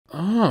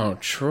Oh,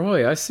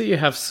 Troy, I see you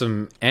have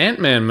some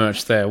Ant-Man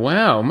merch there.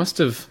 Wow, must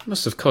have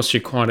cost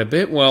you quite a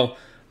bit. Well,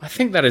 I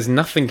think that is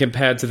nothing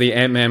compared to the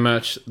Ant-Man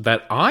merch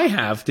that I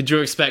have. Did you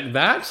expect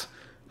that?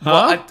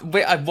 Huh?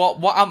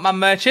 What Ant-Man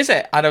merch is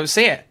it? I don't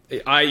see it.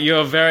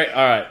 You're very...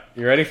 Alright,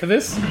 you ready for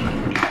this?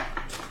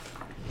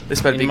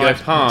 This better be In good.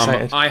 my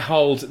palm, I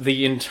hold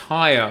the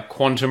entire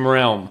quantum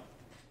realm.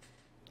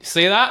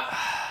 See that?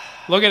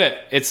 Look at it.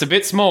 It's a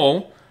bit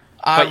small,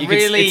 but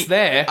it's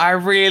there. I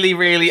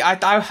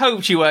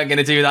hoped you weren't going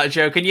to do that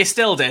joke, and you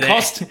still did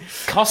it.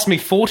 Cost me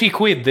 40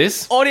 quid,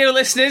 this. Audio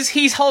listeners,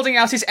 he's holding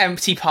out his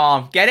empty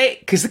palm. Get it?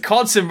 Because the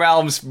quantum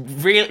realm's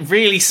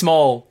really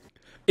small.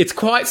 It's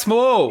quite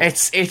small.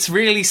 It's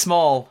really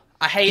small.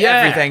 I hate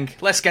everything.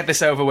 Let's get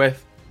this over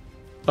with.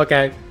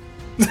 Okay.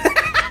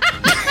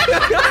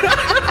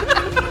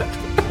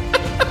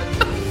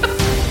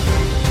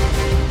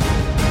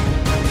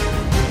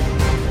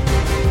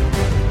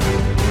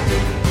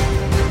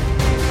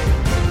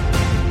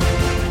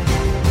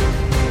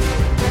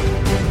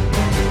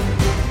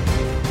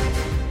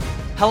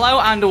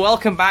 Hello and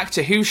welcome back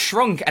to Who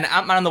Shrunk, an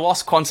Ant-Man and the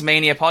Wasp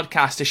Quantumania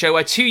podcast, a show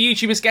where two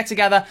YouTubers get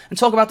together and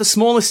talk about the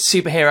smallest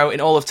superhero in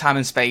all of time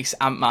and space,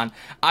 Ant-Man.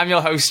 I'm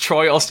your host,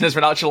 Troy Austin, has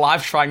been out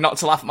live trying not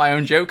to laugh at my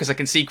own joke because I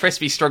can see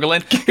Crispy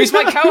struggling. Who's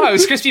my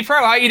co-host, Crispy Pro?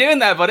 How are you doing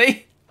there,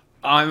 buddy?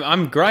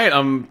 I'm great.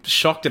 I'm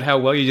shocked at how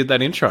well you did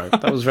that intro.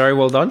 That was very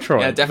well done,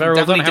 Troy. Yeah, very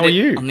well done. How are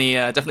you?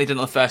 Definitely did it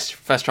on the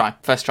first try.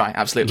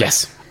 Absolutely.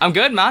 Yes. I'm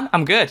good, man.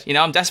 I'm good. You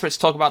know, I'm desperate to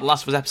talk about The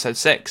Last of Us episode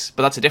 6,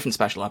 but that's a different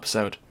special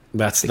episode.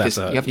 That's a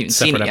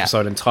separate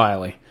episode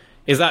entirely.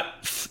 Is that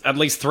at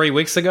least 3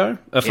 weeks ago?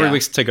 3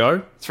 weeks to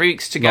go? 3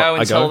 weeks to go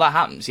until that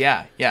happens,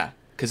 yeah.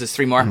 Because there's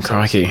 3 more episodes.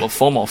 Crikey. Well,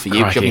 4 more for you,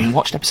 because you haven't even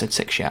watched episode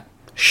 6 yet.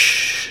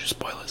 Shh,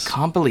 spoilers.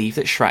 Can't believe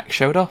that Shrek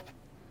showed up.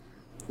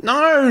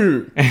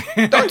 No!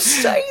 Don't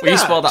say that! Well, you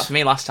spoiled that for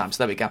me last time, so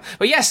there we go.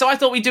 But yeah, so I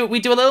thought we'd do a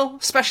little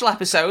special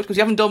episode, because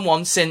we haven't done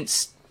one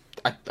since...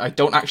 I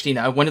don't actually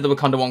know. When did the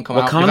Wakanda one come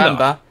out?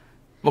 November.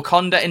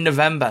 Wakanda in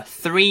November.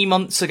 3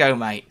 months ago,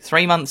 mate.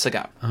 3 months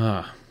ago.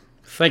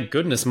 Thank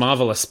goodness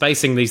Marvel are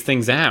spacing these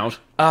things out.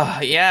 Oh,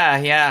 yeah.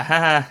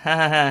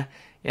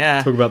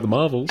 Yeah. Talk about the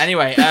Marvels.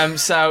 Anyway,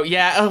 stop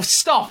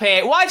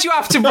it. Why'd you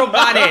have to rub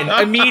that in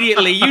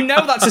immediately? You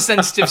know that's a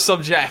sensitive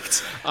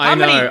subject. I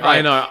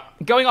know.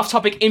 Going off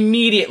topic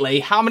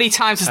immediately, how many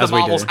times has the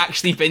Marvels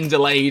actually been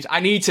delayed?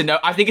 I need to know.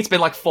 I think it's been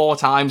like 4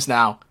 times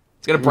now.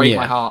 It's going to break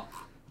my heart.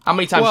 How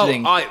many times do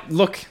you think?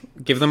 Look,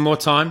 give them more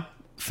time.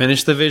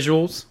 Finish the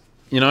visuals,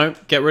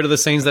 get rid of the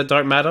scenes that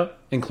don't matter,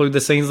 include the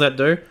scenes that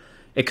do.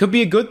 It could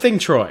be a good thing,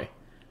 Troy.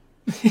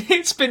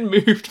 It's been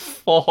moved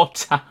 4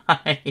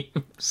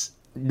 times.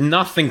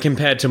 Nothing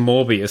compared to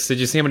Morbius.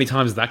 Did you see how many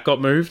times that got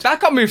moved? That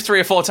got moved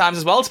 3 or 4 times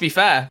as well, to be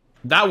fair.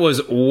 That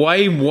was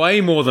way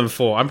more than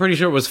 4. I'm pretty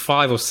sure it was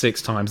 5 or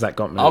 6 times that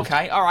got moved.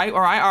 Okay, all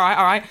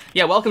right.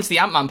 Yeah, welcome to the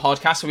Ant-Man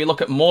podcast, where we look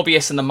at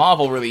Morbius and the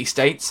Marvel release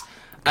dates.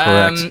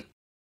 Correct.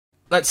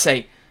 Let's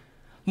see.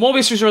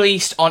 Morbius was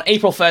released on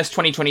April 1st,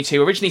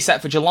 2022, originally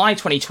set for July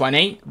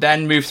 2020,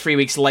 then moved 3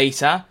 weeks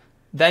later,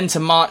 then to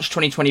March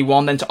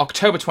 2021, then to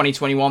October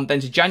 2021, then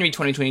to January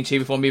 2022,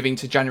 before moving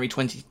to January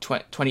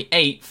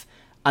 28th,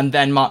 and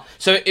then March.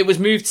 So it was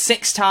moved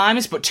 6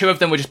 times, but 2 of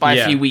them were just by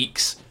a few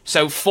weeks.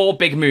 So 4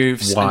 big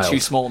moves and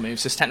 2 small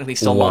moves. So it's technically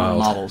still not the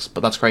Marvels,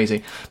 but that's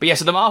crazy. But yeah,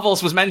 so the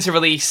Marvels was meant to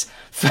release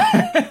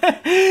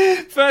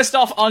first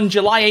off on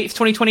July 8th,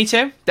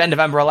 2022, then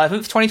November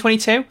 11th,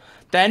 2022,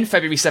 then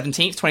February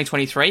 17th,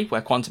 2023,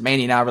 where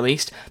Quantumania now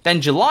released, then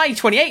July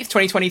 28th,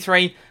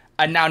 2023,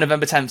 and now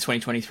November 10th,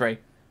 2023.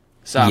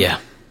 So,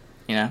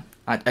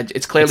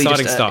 it's clearly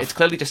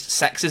just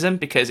sexism,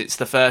 because it's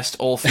the first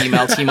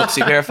all-female team-up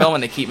superhero film,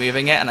 and they keep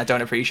moving it, and I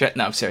don't appreciate it.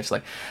 No,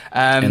 seriously.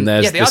 And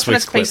they are trying to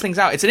space things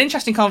out. It's an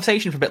interesting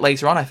conversation for a bit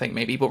later on, I think,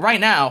 maybe. But right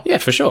now, yeah,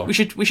 for sure, we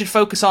should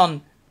focus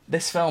on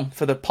this film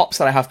for the pops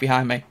that I have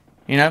behind me.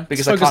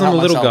 Because I can't focus on the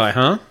help little myself. guy,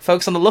 huh?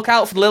 Focus on the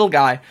lookout for the little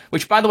guy.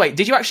 Which, by the way,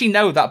 did you actually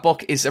know that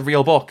book is a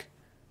real book?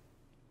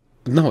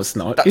 No, it's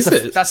not. That's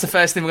it? That's the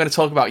first thing we're going to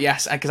talk about,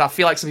 yes, because I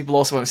feel like some people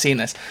also haven't seen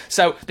this.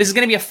 So this is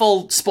going to be a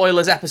full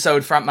spoilers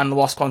episode for Ant-Man and the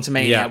Wasp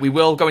Quantumania. Yeah. We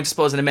will go into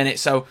spoilers in a minute,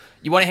 so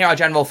you want to hear our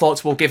general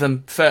thoughts, we'll give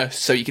them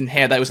first, so you can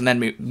hear those and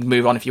then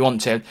move on if you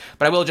want to.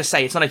 But I will just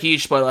say, it's not a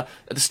huge spoiler.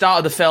 At the start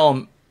of the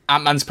film,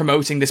 Ant-Man's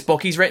promoting this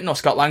book he's written, or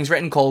Scott Lang's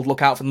written, called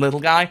Look Out for the Little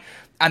Guy.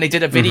 And they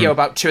did a video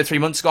about 2 or 3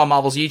 months ago on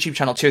Marvel's YouTube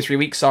channel, 2 or 3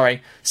 weeks,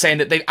 saying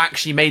that they've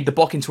actually made the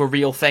book into a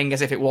real thing,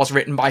 as if it was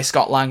written by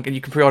Scott Lang, and you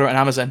can pre-order it on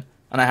Amazon.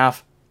 And I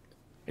have.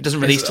 It doesn't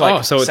release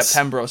till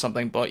September or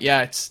something, but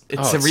yeah, it's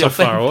a real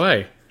thing. Far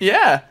away.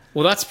 Yeah.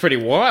 Well, that's pretty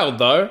wild,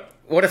 though.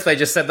 What if they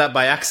just said that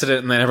by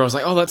accident, and then everyone's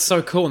like, "Oh, that's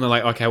so cool," and they're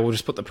like, "Okay, we'll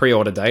just put the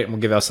pre-order date, and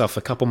we'll give ourselves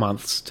a couple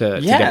months to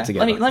get it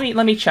together."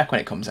 Let me check when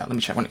it comes out.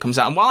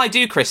 And while I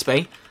do,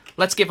 Crispy,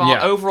 let's give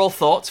our overall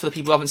thoughts for the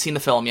people who haven't seen the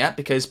film yet,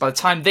 because by the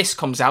time this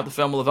comes out, the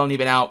film will have only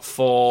been out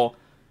for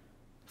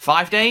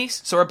 5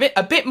 days, so we're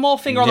a bit more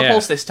finger on the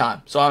pulse this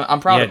time. So I'm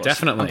proud of us.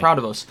 Definitely. I'm proud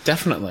of us.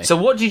 Definitely. So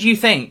what did you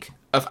think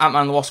of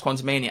Ant-Man and the Wasp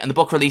Quantumania? And the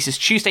book releases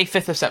Tuesday,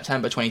 5th of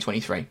September,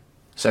 2023.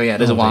 So yeah,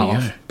 there's a while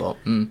off, but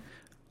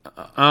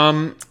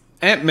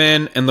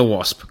Ant-Man and the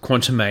Wasp,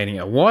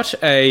 Quantumania. What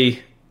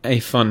a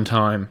fun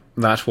time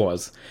that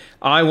was.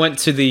 I went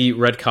to the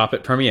red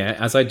carpet premiere,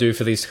 as I do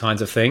for these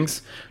kinds of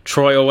things.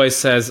 Troy always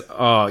says,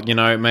 "Oh,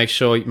 make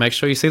sure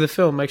you see the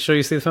film. Make sure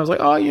you see the film." I was like,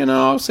 "Oh,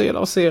 I'll see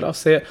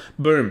it."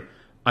 Boom,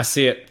 I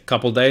see it a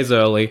couple days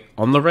early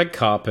on the red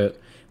carpet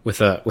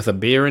with a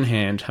beer in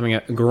hand, having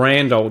a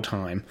grand old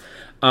time.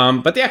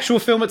 But the actual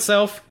film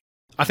itself,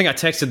 I think I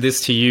texted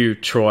this to you,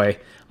 Troy.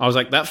 I was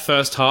like, that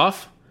first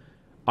half,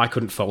 I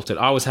couldn't fault it.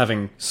 I was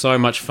having so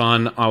much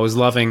fun. I was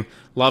loving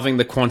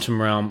the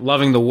quantum realm,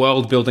 loving the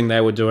world building they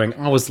were doing.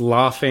 I was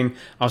laughing.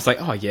 I was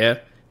like, oh yeah,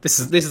 this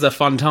is a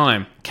fun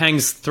time.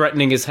 Kang's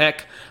threatening as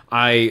heck.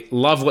 I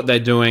love what they're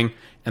doing.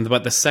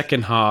 But the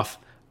second half,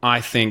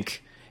 I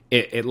think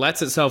it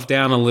lets itself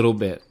down a little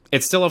bit.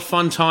 It's still a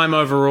fun time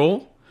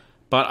overall,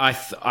 but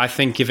I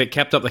think if it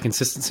kept up the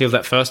consistency of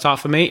that first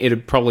half for me,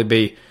 it'd probably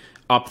be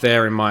up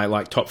there in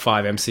my top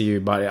 5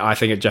 MCU, but I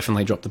think it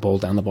definitely dropped the ball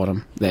down the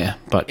bottom there.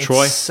 But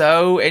Troy, it's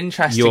so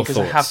interesting because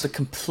I have the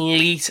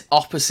complete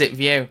opposite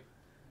view.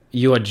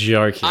 You are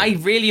joking. I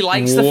really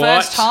liked the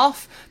first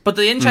half, but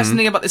the interesting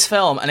thing about this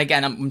film, and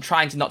again, I'm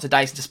trying to not to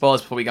dice into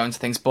spoilers before we go into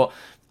things, but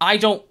I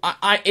don't.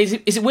 Is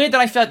it weird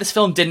that I feel like this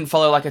film didn't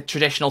follow like a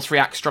traditional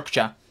 3-act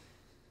structure?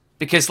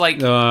 Because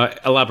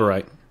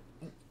elaborate.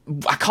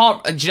 I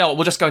can't. Do you know what?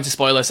 We'll just go into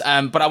spoilers.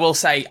 But I will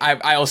say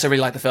I also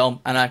really like the film,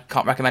 and I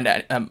can't recommend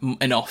it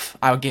enough.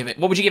 I would give it.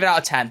 What would you give it out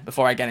of 10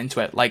 before I get into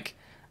it? Like,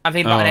 I'm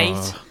thinking about an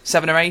 8,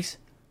 7 or 8.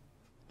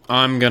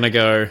 I'm gonna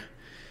go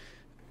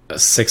a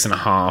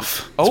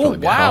 6.5. Oh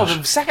wow!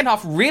 The second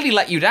half really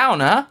let you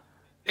down, huh?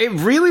 It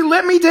really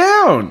let me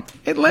down.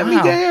 It let me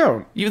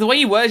down. The way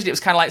you worded it was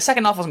kind of like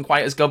second half wasn't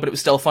quite as good, but it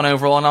was still fun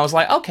overall. And I was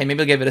like, okay,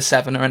 maybe I'll give it a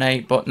 7 or an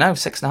 8. But no,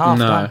 6.5.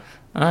 No, all right.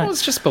 Well,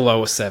 it's just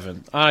below a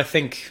 7. I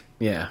think.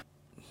 Yeah.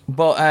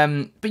 But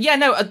yeah,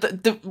 no.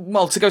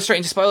 Well, to go straight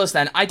into spoilers,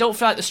 then I don't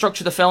feel like the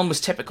structure of the film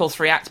was typical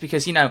 3-act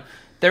because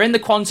they're in the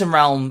quantum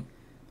realm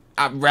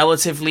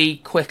relatively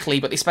quickly,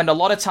 but they spend a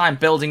lot of time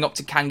building up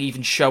to Kang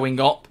even showing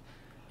up.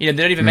 They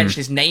don't even mention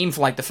his name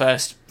for like the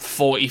first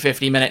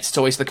 40-50 minutes. It's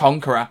always the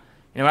Conqueror.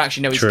 We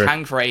actually know he's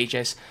Kang for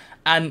ages.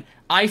 And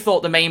I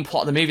thought the main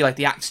plot of the movie, like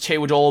the Act 2,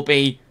 would all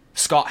be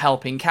Scott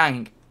helping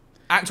Kang.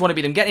 Act 1 would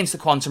be them getting into the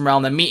quantum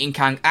realm, then meeting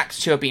Kang.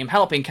 Act 2 would be him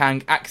helping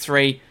Kang. Act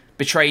 3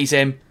 betrays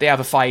him. They have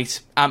a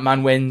fight.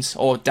 Ant-Man wins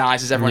or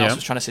dies, as everyone else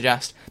was trying to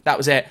suggest. That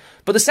was it.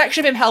 But the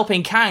section of him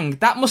helping Kang,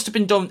 that must have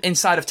been done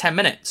inside of 10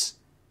 minutes,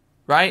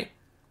 right?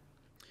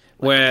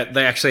 Where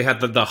they actually had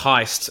the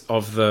heist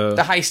of the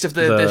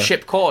the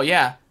ship core,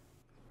 yeah.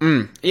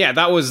 Yeah,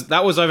 that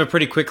was over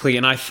pretty quickly,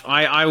 and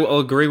I will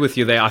agree with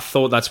you there. I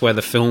thought that's where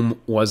the film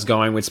was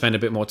going. We'd spend a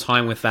bit more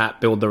time with that,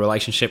 build the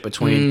relationship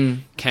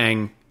between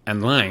Kang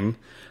and Lang.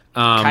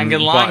 Kang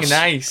and Lang,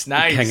 nice.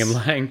 Kang and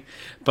Lang.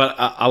 But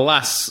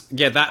alas,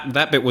 yeah,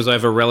 that bit was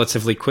over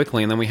relatively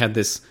quickly, and then we had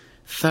this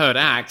third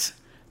act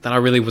that I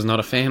really was not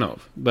a fan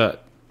of.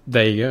 But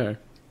there you go.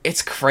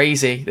 It's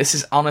crazy. This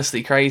is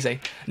honestly crazy.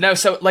 No,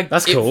 so like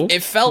that's cool.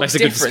 It felt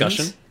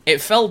different.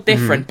 It felt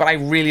different, but I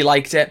really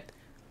liked it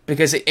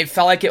because it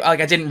felt like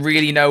I didn't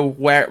really know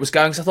where it was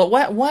going. So I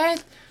thought, where?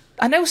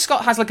 I know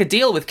Scott has like a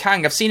deal with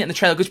Kang. I've seen it in the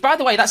trailer. Which, by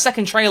the way, that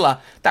second trailer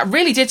that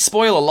really did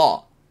spoil a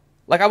lot.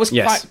 Like I was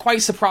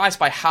quite surprised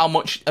by how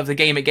much of the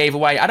game it gave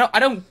away. I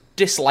don't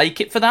dislike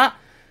it for that.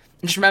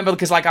 Just remember,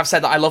 because like I've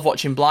said, that I love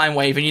watching Blind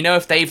Wave, and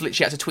if they've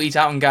literally had to tweet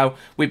out and go,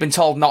 "We've been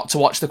told not to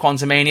watch the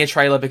Quantumania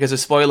trailer because of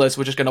spoilers.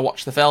 We're just going to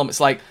watch the film." It's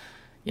like,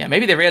 yeah,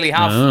 maybe they really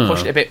have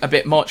pushed it a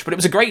bit much. But it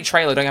was a great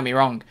trailer. Don't get me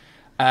wrong.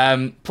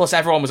 Plus,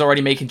 everyone was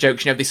already making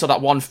jokes. They saw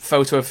that one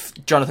photo of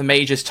Jonathan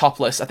Majors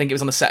topless. I think it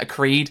was on the set of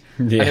Creed,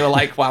 and they were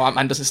like, "Wow,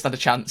 Ant-Man doesn't stand a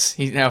chance."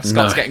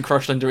 Scott's getting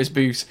crushed under his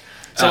boot.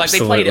 So like they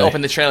played it up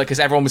in the trailer because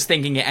everyone was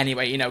thinking it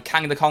anyway.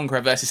 Kang the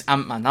Conqueror versus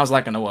Ant-Man. How's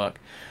that going to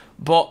work?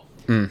 But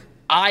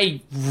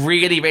I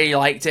really, really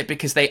liked it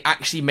because they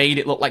actually made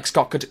it look like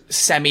Scott could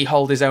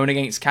semi-hold his own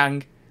against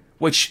Kang,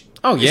 which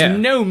is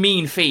no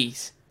mean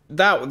feat.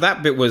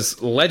 That bit was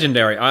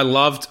legendary. I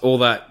loved all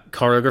that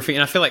choreography,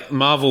 and I feel like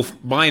Marvel,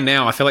 by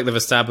now, I feel like they've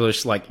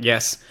established, like,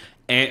 yes,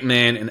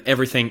 Ant-Man and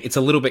everything, it's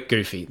a little bit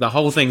goofy. The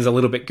whole thing's a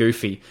little bit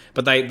goofy,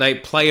 but they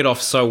play it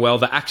off so well.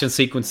 The action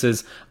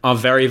sequences are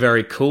very,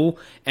 very cool.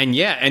 And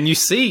and you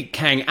see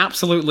Kang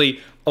absolutely,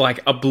 like,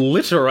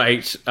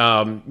 obliterate,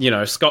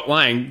 Scott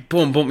Lang.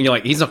 Boom, boom. You're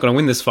like, he's not going to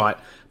win this fight.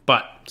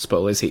 But,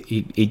 spoilers,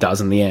 he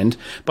does in the end.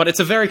 But it's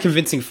a very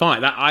convincing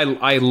fight.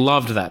 I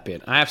loved that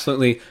bit. I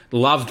absolutely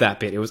loved that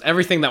bit. It was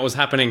everything that was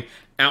happening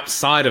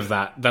outside of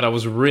that I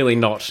was really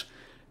not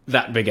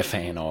that big a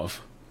fan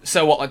of.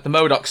 So what, like the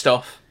MODOK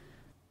stuff?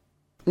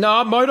 No,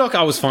 MODOK,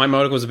 I was fine.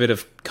 MODOK was a bit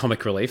of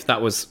comic relief.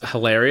 That was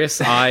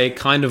hilarious. I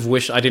kind of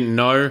wish I didn't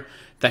know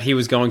that he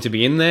was going to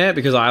be in there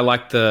because I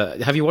like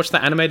Have you watched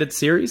the animated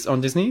series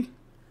on Disney?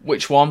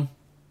 Which one?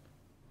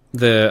 I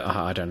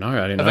don't know.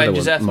 I didn't know there were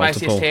Avengers Earth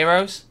Mightiest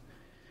Heroes?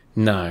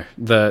 No,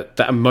 the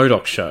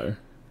MODOK show.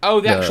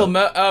 Oh, the actual...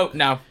 Oh,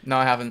 no,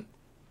 I haven't.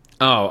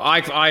 Oh,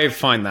 I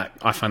find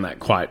that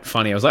quite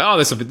funny. I was like, oh,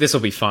 this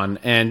will be fun,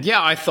 and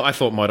yeah, I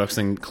thought MODOK's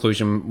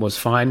inclusion was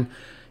fine.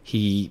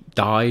 He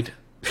died.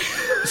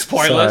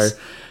 Spoilers.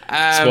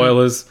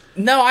 Spoilers.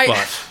 No,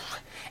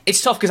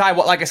 it's tough because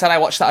like I said, I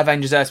watched that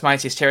Avengers: Earth's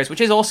Mightiest Heroes,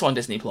 which is also on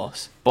Disney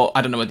Plus. But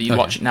I don't know whether you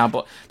watch it now.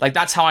 But like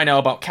that's how I know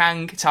about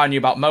Kang. It's how I knew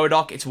about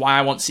MODOK. It's why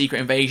I want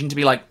Secret Invasion to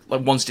be like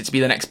wants it to be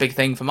the next big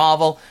thing for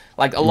Marvel.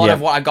 Like a lot of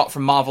what I got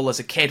from Marvel as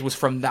a kid was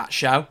from that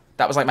show.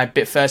 That was like my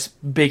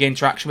first big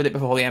interaction with it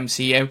before the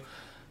MCU.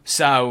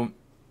 So,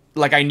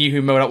 like, I knew who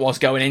MODOK was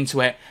going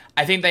into it.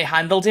 I think they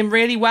handled him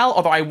really well,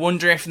 although I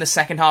wonder if in the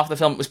second half of the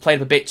film it was played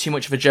up a bit too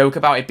much of a joke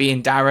about it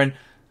being Darren,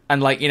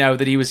 and, like, you know,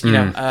 that he was, you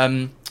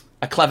know,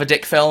 a Clever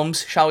Dick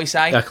Films, shall we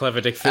say. A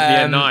Clever Dick Films,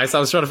 yeah, nice. I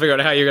was trying to figure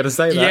out how you were going to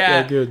say that.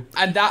 Yeah, good.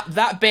 And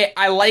that bit,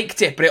 I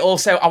liked it, but it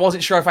also, I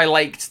wasn't sure if I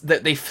liked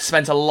that they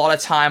spent a lot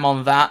of time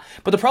on that.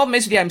 But the problem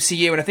is with the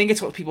MCU, and I think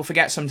it's what people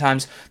forget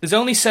sometimes, there's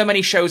only so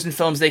many shows and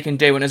films they can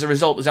do, and as a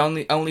result, there's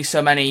only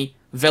so many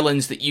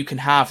villains that you can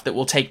have that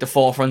will take the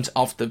forefront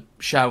of the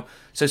show.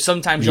 So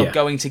sometimes you're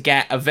going to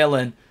get a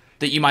villain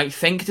that you might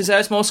think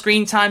deserves more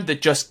screen time that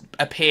just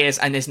appears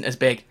and isn't as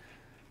big.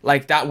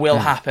 Like, that will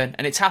happen,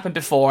 and it's happened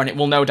before, and it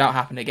will no doubt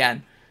happen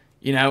again,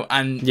 you know,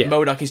 and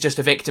MODOK is just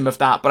a victim of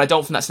that, but I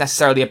don't think that's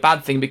necessarily a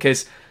bad thing,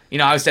 because, you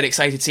know, I was dead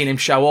excited seeing him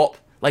show up,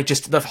 like,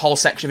 just the whole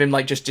section of him,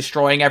 like, just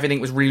destroying everything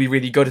was really,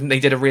 really good, and they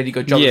did a really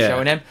good job of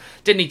showing him.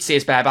 Didn't need to see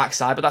his bare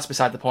backside, but that's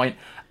beside the point.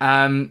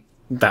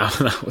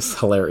 That was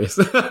hilarious.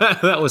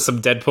 That was some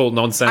Deadpool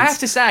nonsense. I have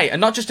to say, and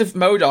not just of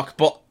MODOK,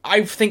 but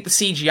I think the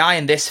CGI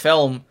in this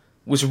film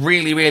was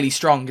really, really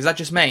strong. Is that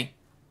just me?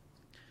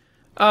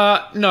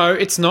 No,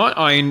 it's not.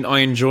 I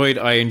enjoyed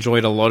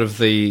a lot of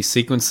the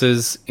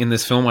sequences in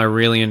this film. I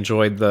really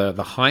enjoyed the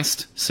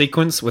heist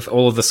sequence with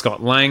all of the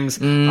Scott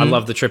Langs. I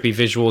love the trippy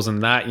visuals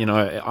and that. You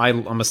know,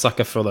 I'm a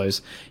sucker for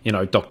those, you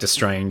know, Doctor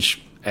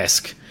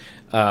Strange-esque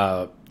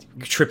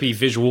trippy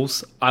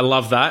visuals. I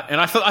love that, and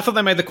I thought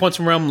they made the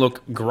Quantum Realm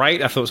look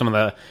great. I thought some of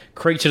the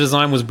creature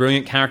design was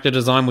brilliant, character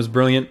design was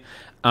brilliant.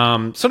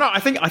 So no,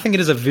 I think it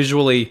is a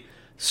visually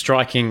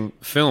striking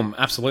film.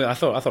 Absolutely. I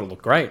thought it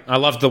looked great. I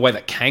loved the way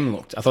that Kang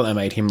looked. I thought they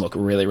made him look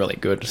really, really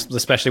good,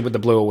 especially with the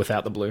blue or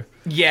without the blue.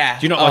 Yeah.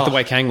 Do you not like the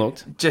way Kang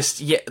looked?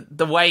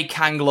 The way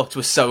Kang looked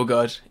was so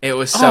good. It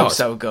was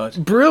so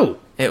good. Brill.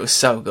 It was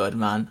so good,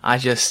 man. No,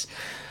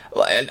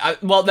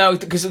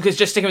 because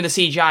just sticking with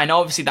the CGI, I know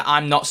obviously that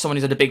I'm not someone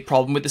who's had a big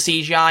problem with the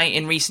CGI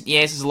in recent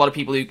years. There's a lot of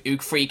people who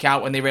freak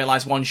out when they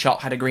realise one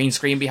shot had a green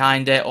screen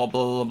behind it, or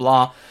blah, blah,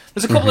 blah.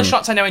 There's a couple of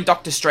shots I know in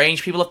Doctor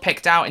Strange people have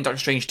picked out, in Doctor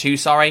Strange 2,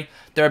 sorry.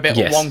 They're a bit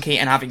wonky,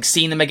 and having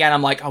seen them again,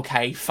 I'm like,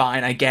 okay,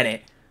 fine, I get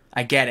it.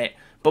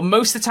 But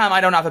most of the time,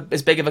 I don't have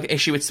as big of an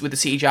issue with the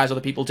CGI as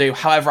other people do.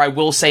 However, I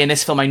will say in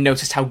this film, I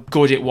noticed how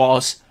good it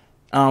was.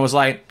 And I was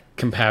like...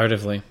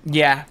 Comparatively.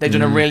 Yeah, they've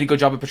done a really good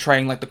job of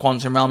portraying like the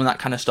Quantum Realm and that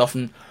kind of stuff,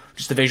 and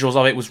just the visuals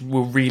of it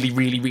were really,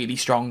 really, really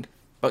strong.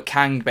 But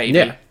Kang, baby.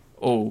 Yeah.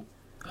 Oh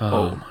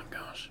my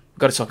gosh.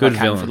 Got to talk about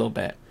Kang for a little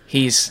bit.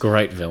 He's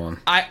great villain.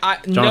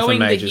 Jonathan knowing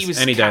Majors, that he was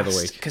any day of the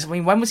week. Because I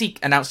mean, when was he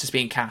announced as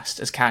being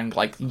cast as Kang?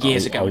 Like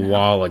years ago. A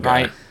while ago.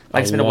 Right?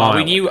 Like it's been a while.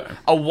 We knew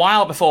a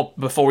while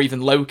before even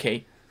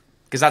Loki,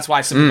 because that's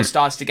why some people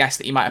started to guess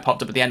that he might have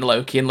popped up at the end of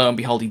Loki, and lo and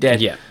behold, he did.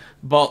 Yeah.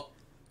 But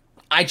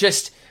I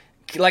just,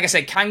 like I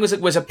said, Kang was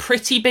a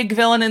pretty big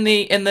villain in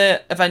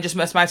the Avengers: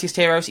 Mightiest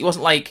Heroes. He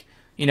wasn't like,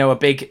 you know, a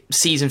big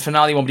season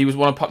finale one, but he was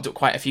one who popped up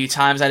quite a few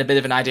times. I had a bit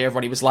of an idea of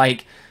what he was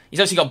like. He's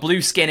obviously got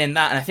blue skin in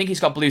that, and I think he's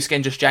got blue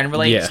skin just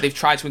generally. Yeah. So they've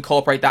tried to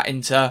incorporate that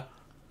into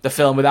the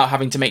film without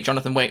having to make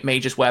Jonathan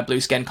Majors wear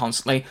blue skin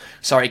constantly.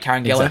 Sorry,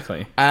 Karen Gillan.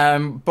 Exactly.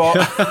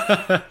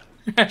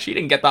 But she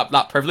didn't get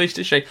that privilege,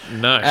 did she?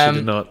 No, she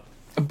did not.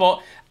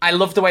 But I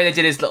love the way they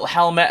did his little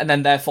helmet, and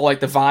then therefore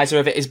like the visor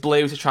of it is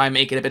blue to try and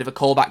make it a bit of a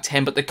callback to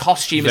him. But the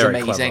costume is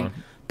amazing.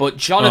 Clever. But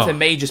Jonathan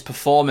Majors'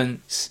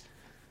 performance,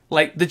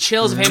 like the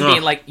chills of him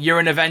being like, "You're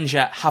an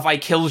Avenger. Have I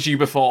killed you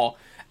before?"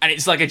 And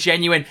it's like a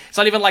genuine... It's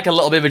not even like a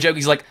little bit of a joke.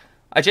 He's like,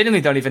 I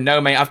genuinely don't even know,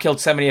 mate. I've killed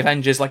so many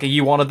Avengers. Like, are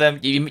you one of them?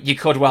 You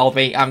could well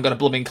be. I haven't got a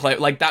blooming clue.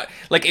 Like that...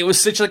 Like, it was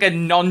such like a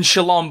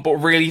nonchalant but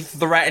really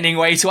threatening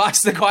way to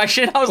ask the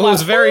question. I was like...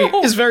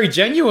 It's very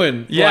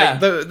genuine. Yeah.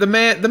 Like, the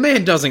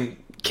man doesn't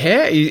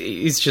care.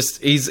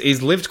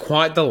 He's lived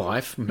quite the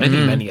life.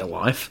 Many a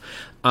life.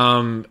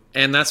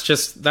 And that's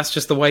just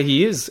the way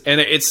he is, and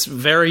it's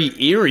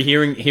very eerie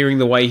hearing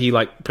the way he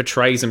like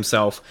portrays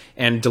himself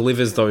and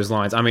delivers those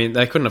lines. I mean,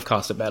 they couldn't have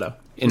cast it better,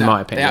 in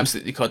my opinion. They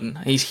absolutely couldn't.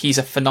 He's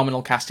a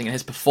phenomenal casting, and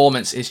his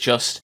performance is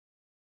just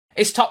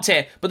it's top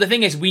tier. But the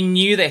thing is, we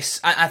knew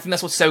this. I think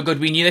that's what's so good.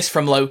 We knew this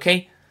from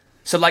Loki.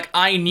 So, like,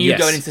 I knew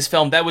going into this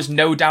film, there was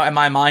no doubt in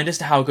my mind as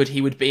to how good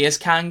he would be as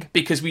Kang,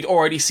 because we'd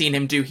already seen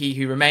him do He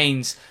Who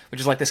Remains, which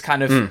is like this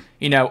kind of,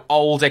 you know,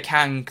 older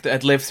Kang that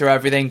had lived through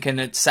everything and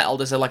had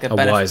settled as a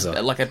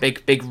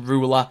big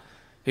ruler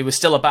who was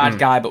still a bad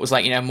guy, but was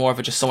like, you know, more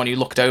of just someone who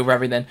looked over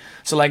everything.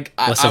 So, like,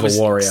 I was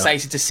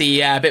excited to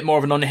see a bit more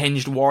of an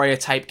unhinged warrior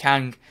type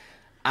Kang,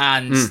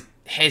 and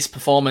his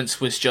performance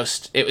was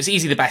just, it was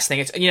easily the best thing.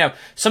 It's, you know,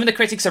 some of the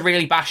critics are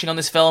really bashing on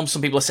this film.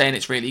 Some people are saying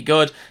it's really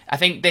good. I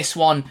think this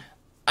one,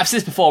 I've said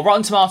this before,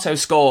 Rotten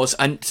Tomatoes scores,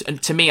 and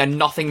to me, are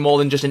nothing more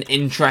than just an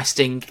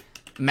interesting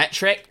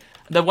metric.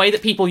 The way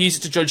that people use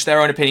it to judge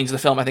their own opinions of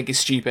the film, I think, is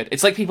stupid.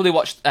 It's like people who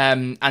watch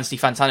Anthony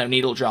Fantano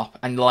Needle Drop,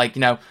 and like,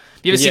 you know,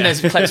 you ever seen those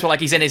clips where like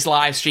he's in his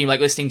live stream, like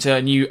listening to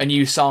a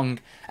new song,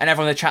 and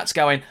everyone in the chat's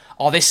going,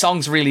 "Oh, this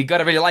song's really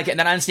good, I really like it," and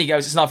then Anthony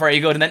goes, "It's not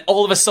very good," and then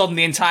all of a sudden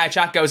the entire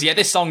chat goes, "Yeah,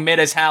 this song mid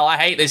as hell. I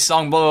hate this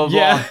song." Blah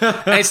blah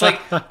blah. And it's like,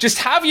 just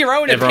have your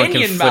own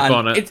opinion,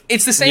 man.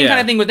 It's the same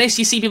kind of thing with this.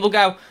 You see people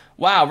go,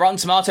 "Wow, Rotten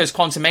Tomatoes,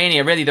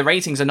 Quantumania, really the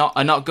ratings are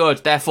not good,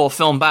 therefore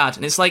film bad,"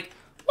 and it's like,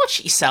 watch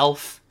it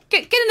yourself.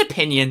 Get an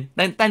opinion,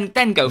 then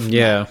go from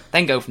there.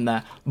 Then go from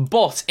there.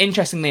 But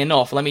interestingly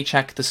enough, let me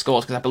check the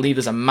scores because I believe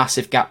there's a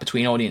massive gap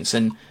between audience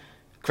and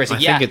critic.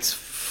 I think it's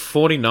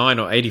 49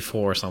 or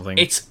 84 or something.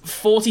 It's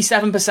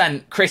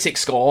 47% critic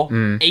score,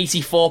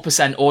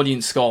 84%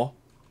 audience score.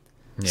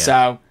 Yeah.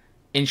 So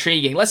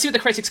intriguing. Let's see what the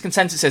critics'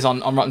 consensus is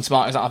on Rotten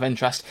Tomatoes out of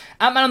interest.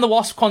 Ant-Man and the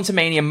Wasp: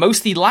 Quantumania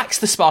mostly lacks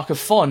the spark of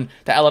fun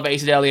that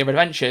elevated earlier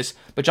adventures,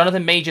 but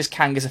Jonathan Majors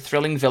Kang is a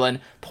thrilling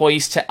villain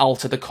poised to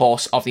alter the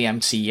course of the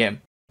MCU.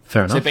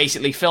 Fair enough. So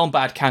basically, film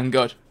bad, Kang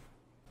good.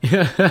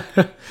 Yeah,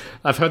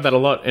 I've heard that a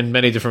lot in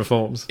many different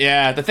forms.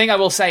 Yeah, the thing I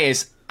will say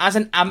is, as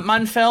an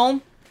Ant-Man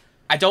film,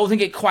 I don't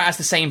think it quite has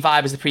the same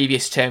vibe as the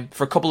previous two,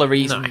 for a couple of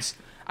reasons.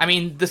 No. I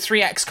mean, the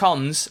three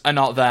ex-cons are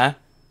not there.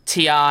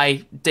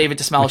 T.I., David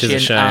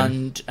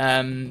Dastmalchian,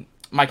 and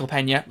Michael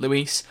Pena,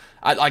 Luis.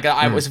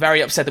 I was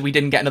very upset that we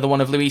didn't get another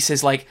one of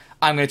Luis's, like,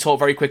 I'm going to talk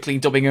very quickly,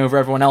 dubbing over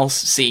everyone else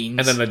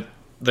scenes. And then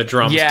the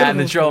drums. Yeah, and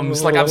the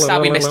drums. Like, I'm sad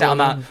we missed out on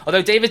that.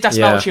 Although David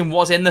Dastmalchian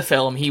was in the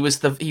film, he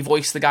voiced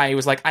the guy who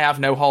was like, I have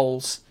no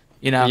holes,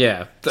 you know?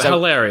 Yeah, so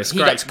hilarious.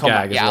 Great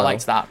gag. Yeah, I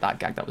liked that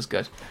gag. That was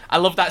good. I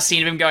love that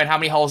scene of him going, how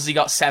many holes has he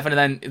got? 7,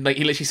 and then like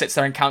he literally sits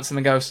there and counts them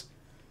and goes,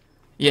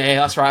 yeah,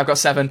 that's right, I've got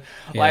 7.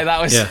 Like,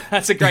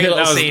 that's a great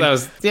little scene.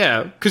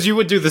 Because you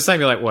would do the same,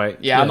 you're like, wait.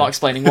 Yeah, I'm not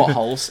explaining what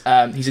holes.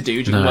 He's a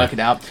dude, you can work it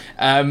out.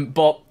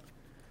 But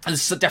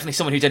there's definitely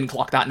someone who didn't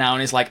clock that now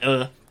and is like,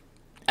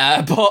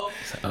 but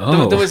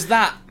there was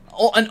that.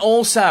 And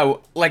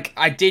also, like,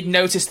 I did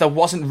notice there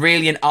wasn't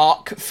really an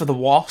arc for the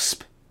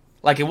Wasp.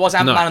 Like, it was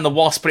Ant-Man and the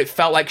Wasp, but it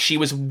felt like she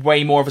was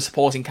way more of a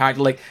supporting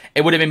character. Like,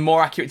 it would have been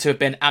more accurate to have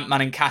been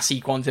Ant-Man and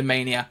Cassie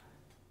Quantumania.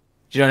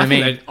 Do you know what I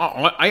mean?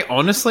 I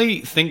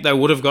honestly think they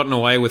would have gotten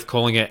away with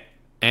calling it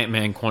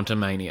Ant-Man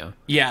Quantumania.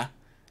 Yeah.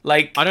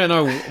 Like, I don't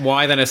know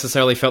why they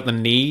necessarily felt the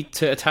need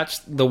to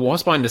attach the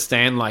Wasp. I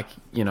understand, like,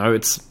 you know,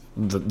 it's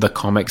the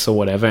comics or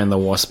whatever, and the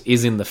Wasp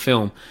is in the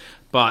film.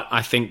 But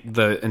I think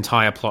the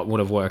entire plot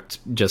would have worked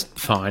just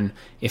fine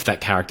if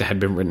that character had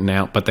been written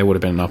out, but there would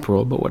have been an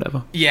uproar, but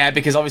whatever. Yeah,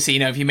 because obviously, you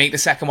know, if you make the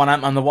second one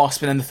Ant-Man the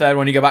Wasp, and then the third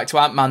one you go back to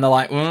Ant-Man, they're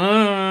like,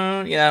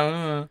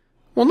 yeah.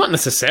 Well, not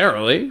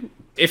necessarily.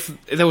 If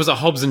there was a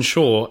Hobbs and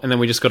Shaw, and then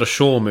we just got a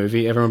Shaw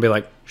movie, everyone would be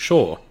like,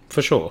 sure,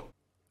 for sure.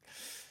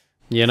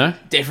 You know?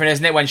 Different,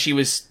 isn't it, when she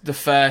was the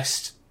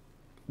first...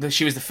 There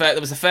was the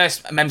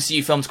first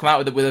MCU film to come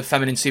out with a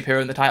feminine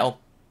superhero in the title.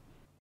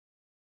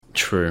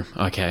 True,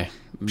 okay.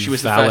 She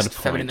was the first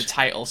feminine in the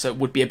title, so it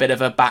would be a bit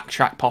of a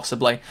backtrack,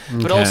 possibly.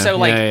 But also,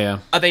 like,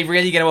 are they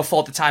really going to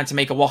afford the time to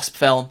make a Wasp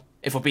film,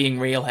 if we're being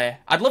real here?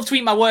 I'd love to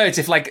eat my words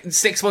if, like,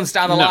 6 months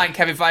down the line,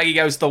 Kevin Feige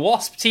goes, the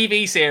Wasp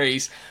TV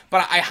series,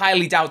 but I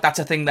highly doubt that's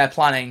a thing they're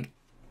planning.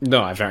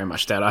 No, I very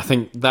much doubt. I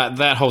think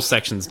that whole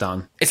section's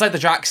done. It's like the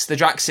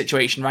Drax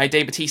situation, right?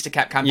 Dave Bautista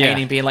kept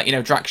campaigning, being like, you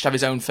know, Drax should have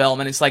his own film,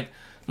 and it's like,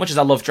 much as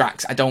I love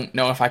Drax, I don't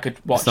know if I could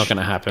watch... It's not going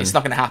to happen. It's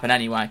not going to happen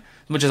anyway.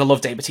 As much as I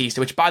love Dave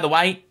Bautista, which, by the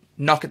way,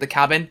 Knock at the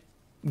Cabin,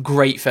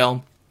 great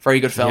film. Very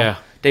good film. Yeah.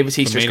 Dave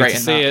Bautista is great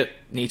in that.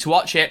 Need to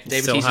watch it.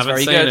 Dave Bautista is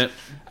very good.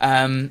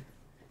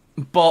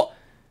 But,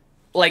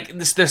 like,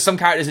 there's some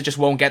characters that just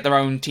won't get their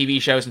own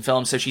TV shows and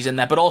films, so she's in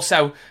there. But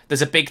also,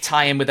 there's a big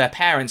tie-in with their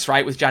parents,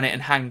 right, with Janet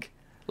and Hank.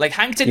 Like,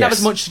 Hank didn't have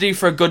as much to do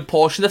for a good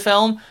portion of the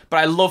film, but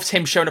I loved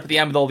him showing up at the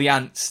end with all the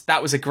ants.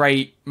 That was a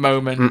great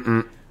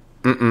moment.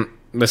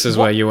 This is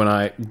where you and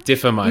I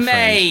differ, my friend.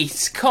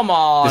 Mate, come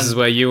on. This is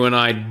where you and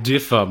I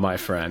differ, my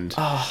friend.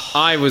 Oh.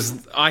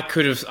 I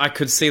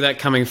could see that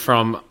coming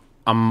from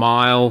a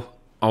mile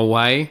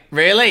away.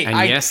 Really? And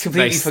I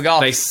completely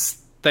forgot.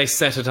 They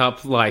set it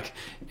up like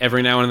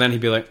every now and then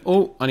he'd be like,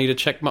 "Oh, I need to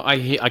check my.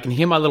 I can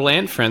hear my little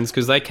ant friends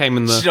because they came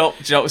in the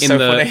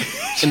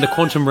in the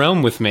quantum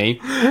realm with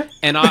me,"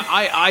 and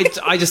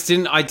I just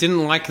didn't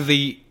like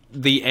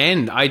the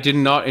end. I did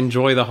not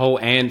enjoy the whole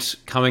ant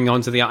coming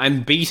onto the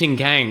and beating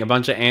Kang. A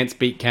bunch of ants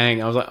beat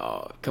Kang. I was like,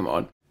 oh, come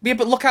on. Yeah,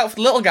 but look out for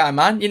the little guy,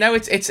 man. You know,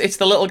 it's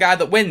the little guy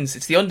that wins.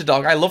 It's the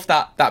underdog. I love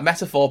that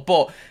metaphor.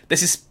 But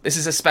this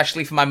is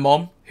especially for my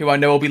mum, who I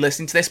know will be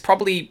listening to this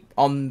probably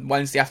on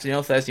Wednesday afternoon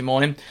or Thursday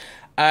morning.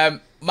 My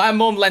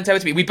mum lent over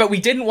to me. But we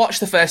didn't watch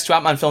the first 2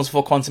 Ant-Man films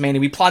before Quantumania.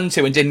 We planned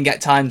to and didn't get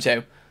time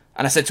to.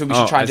 And I said to him, we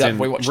should try and do that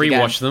before we watch it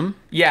again. Rewatch them?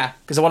 Yeah,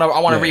 because I want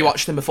to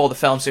rewatch them before the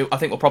film, so I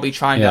think we'll probably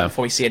try and do that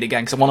before we see it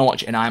again, because I want to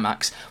watch it in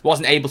IMAX.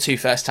 Wasn't able to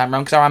first time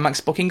around, because our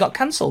IMAX booking got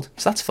cancelled,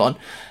 so that's fun.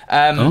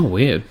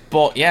 Weird.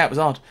 But, yeah, it was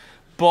odd.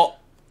 But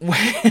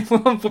my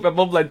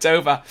mum leant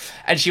over,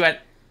 and she went,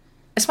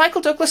 has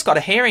Michael Douglas got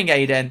a hearing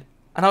aid in?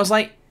 And I was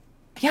like,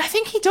 yeah, I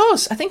think he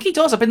does.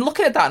 I've been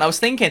looking at that, and I was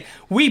thinking,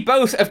 we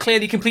both have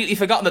clearly completely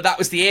forgotten that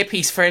was the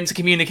earpiece for him to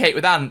communicate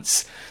with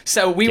ants.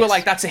 So we were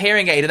like, that's a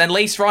hearing aid. And then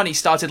later on, he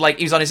started, like,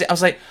 he was on his... I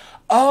was like,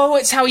 oh,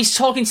 it's how he's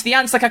talking to the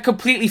ants. Like, I'd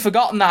completely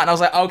forgotten that. And I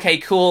was like, okay,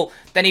 cool.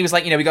 Then he was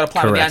like, we got to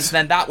plan with the ants. And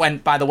then that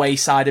went by the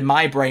wayside in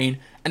my brain.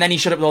 And then he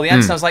shut up with all the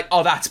ants. And I was like,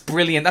 oh, that's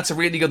brilliant. That's a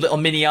really good little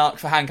mini arc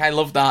for Hank. I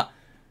love that.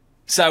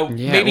 So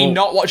maybe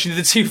not watching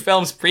the two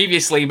films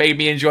previously made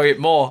me enjoy it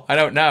more. I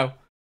don't know.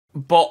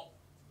 But...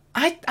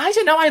 I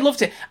don't know, I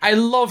loved it. I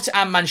loved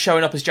Ant-Man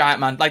showing up as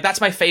Giant Man. Like,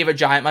 that's my favourite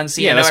Giant Man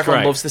scene. I know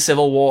everyone loves the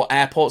Civil War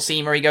airport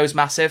scene where he goes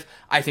massive.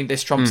 I think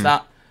this trumps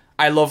that.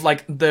 I love,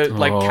 like,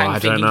 Kang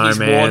thinking he's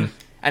won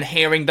and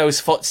hearing those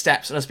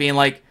footsteps and us being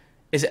like,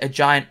 is it a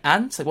giant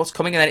ant? Like, what's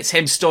coming? And then it's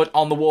him stood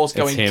on the walls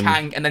going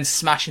Kang and then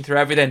smashing through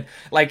everything.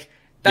 Like,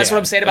 that's what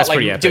I'm saying about,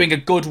 like, doing a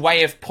good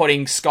way of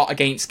putting Scott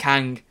against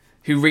Kang,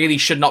 who really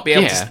should not be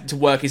able to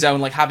work his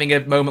own, like, having a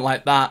moment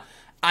like that.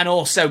 And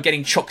also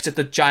getting chucked at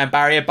the giant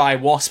barrier by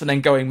Wasp and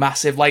then going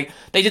massive. Like,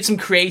 they did some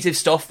creative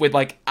stuff with,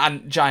 like,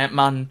 Ant-Giant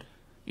Man,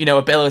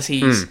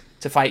 abilities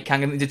to fight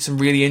Kang. And they did some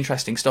really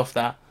interesting stuff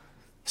there.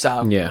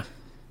 So, no,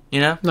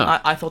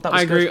 I thought that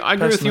was good. I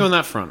agree with you on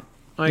that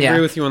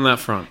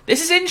front.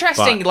 This is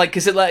interesting, like,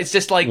 because it's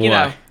just like,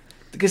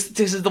 because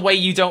this is the way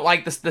you don't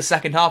like the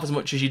second half as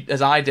much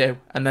as I do,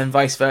 and then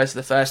vice versa,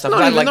 the first half.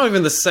 Not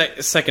even the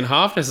second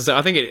half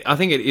necessarily. I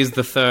think it is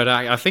the third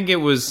act. I think it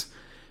was...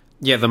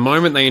 Yeah, the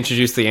moment they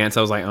introduced the ants,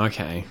 I was like,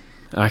 okay,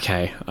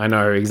 I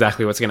know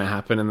exactly what's going to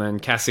happen. And then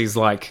Cassie's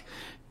like,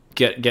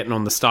 getting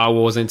on the Star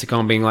Wars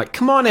intercom, being like,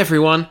 come on,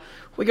 everyone,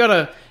 we got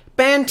to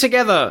band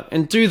together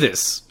and do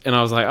this. And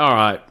I was like, all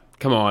right,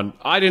 come on.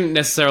 I didn't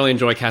necessarily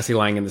enjoy Cassie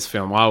Lang in this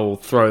film. I will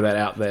throw that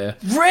out there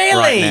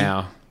right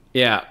now.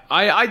 Yeah,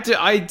 I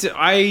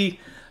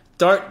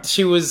don't...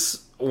 She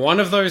was one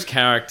of those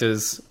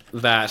characters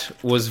that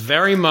was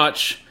very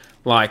much...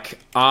 Like,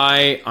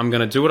 I'm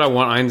going to do what I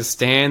want. I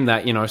understand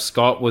that,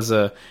 Scott was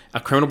a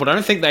criminal, but I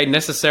don't think they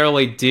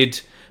necessarily did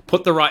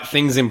put the right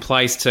things in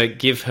place to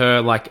give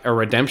her, like, a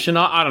redemption.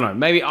 I don't know.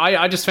 Maybe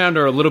I just found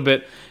her a little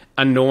bit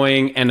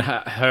annoying, and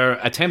her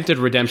attempted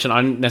redemption,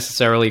 I didn't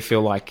necessarily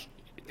feel like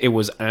it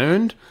was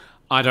earned.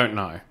 I don't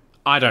know.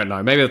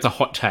 Maybe that's a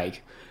hot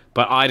take,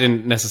 but I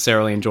didn't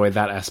necessarily enjoy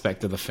that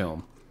aspect of the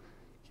film.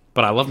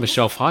 But I love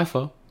Michelle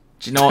Pfeiffer.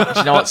 Do you know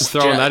what's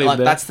throwing that in there?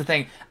 That's the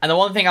thing. And the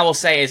one thing I will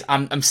say is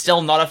I'm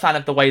still not a fan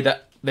of the way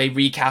that they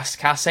recast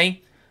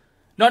Cassie.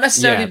 Not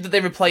necessarily that they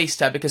replaced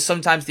her, because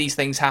sometimes these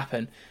things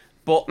happen.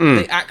 But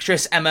the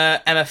actress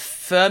Emma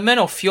Thurman,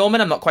 or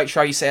Fjorman, I'm not quite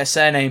sure how you say her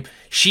surname,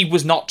 she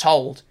was not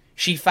told.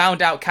 She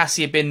found out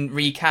Cassie had been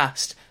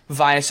recast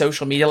via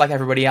social media like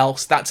everybody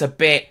else. That's a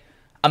bit...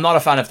 I'm not a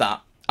fan of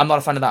that. I'm not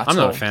a fan of that at all.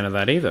 I'm not a fan of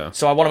that either.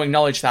 So I want to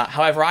acknowledge that.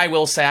 However, I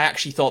will say I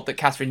actually thought that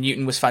Catherine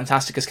Newton was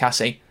fantastic as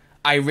Cassie.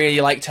 I really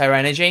liked her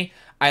energy.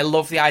 I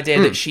love the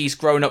idea that she's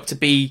grown up to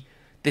be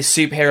this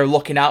superhero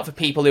looking out for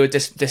people who are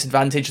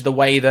disadvantaged, the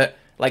way that,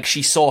 like,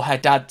 she saw her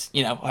dad,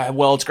 her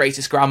world's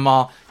greatest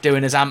grandma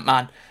doing as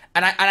Ant-Man.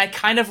 And I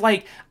kind of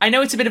like... I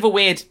know it's a bit of a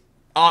weird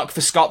arc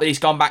for Scott that he's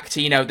gone back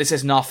to, this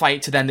isn't our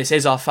fight, to then this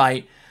is our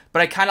fight.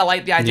 But I kind of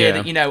like the idea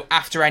that,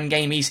 after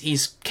Endgame,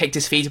 he's kicked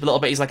his feet up a little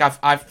bit. He's like,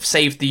 I've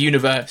saved the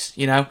universe,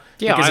 Yeah,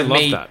 because I of love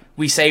me, that.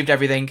 we saved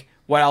everything.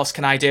 What else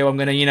can I do? I'm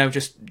going to,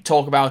 just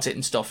talk about it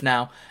and stuff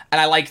now. And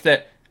I like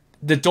that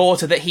the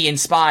daughter that he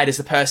inspired is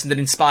the person that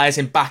inspires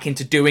him back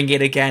into doing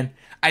it again.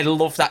 I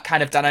love that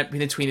kind of dynamic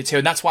between the two.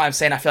 And that's why I'm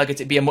saying I feel like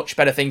it'd be a much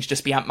better thing to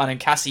just be Ant-Man and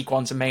Cassie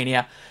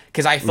Quantumania,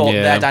 because I thought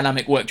their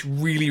dynamic worked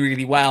really,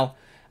 really well.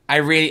 I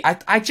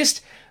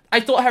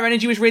thought her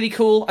energy was really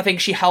cool. I think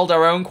she held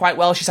her own quite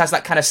well. She has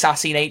that kind of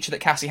sassy nature that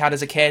Cassie had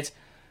as a kid.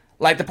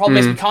 Like, the problem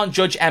is we can't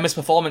judge Emma's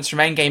performance from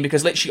Endgame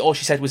because literally all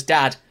she said was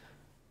dad.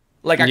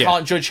 Like, I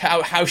can't judge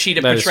how she'd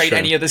have portrayed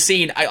any other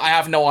scene. I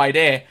have no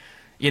idea,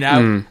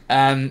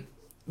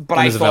 But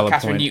I thought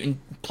Catherine Newton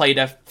played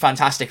her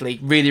fantastically.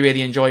 Really,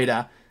 really enjoyed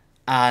her.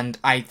 And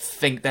I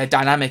think their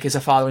dynamic as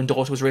a father and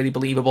daughter was really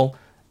believable.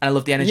 And I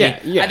love the energy.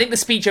 I think the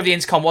speech over the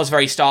intercom was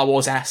very Star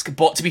Wars-esque.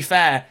 But to be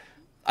fair,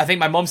 I think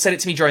my mum said it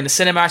to me during the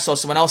cinema. I saw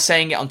someone else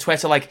saying it on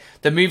Twitter. Like,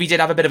 the movie did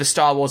have a bit of a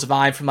Star Wars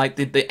vibe from, like,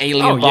 the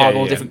alien bar,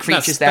 all different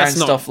creatures that's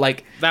stuff.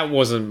 Like, that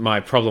wasn't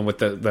my problem with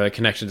the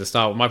connection to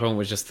Star Wars. My problem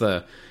was just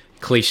the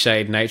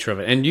cliched nature of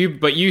it.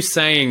 But you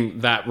saying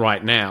that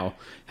right now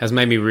has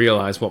made me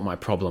realize what my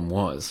problem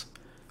was.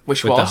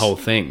 With the whole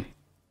thing.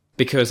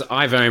 Because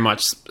I very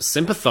much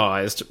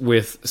sympathized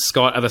with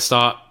Scott at the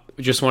start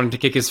just wanting to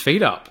kick his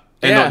feet up.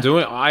 and not do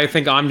it. I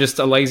think I'm just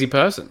a lazy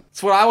person.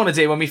 It's what I want to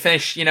do when we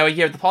finish, a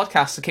year of the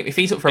podcast, to kick my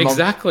feet up for a month.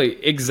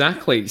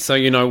 Exactly. So,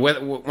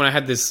 when I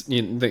had this,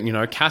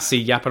 Cassie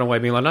yapping away,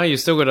 being like, no, you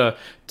still got to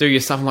do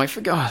your stuff. I'm like,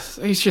 for God,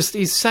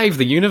 he's saved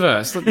the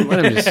universe.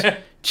 Let him just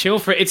chill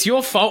for it. It's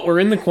your fault we're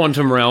in the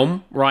quantum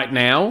realm right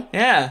now.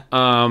 Yeah.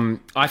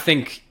 I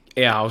think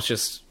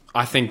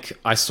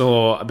I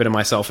saw a bit of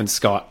myself in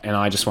Scott, and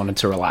I just wanted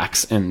to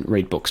relax and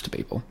read books to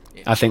people.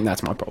 I think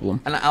that's my problem.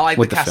 And I like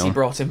that Cassie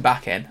brought him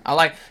back in.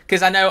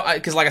 Because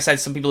like I said,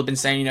 some people have been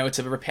saying, it's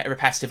a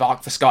repetitive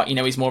arc for Scott.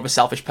 He's more of a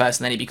selfish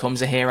person, then he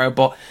becomes a hero.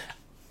 But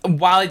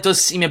while it does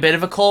seem a bit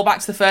of a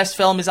callback to the first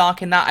film, his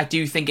arc in that, I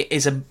do think it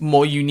is a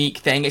more unique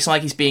thing. It's not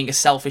like he's being a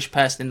selfish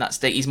person in that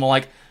state. He's more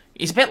like,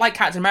 he's a bit like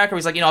Captain America.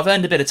 He's like, I've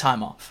earned a bit of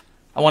time off.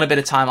 I want a bit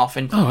of time off.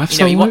 And,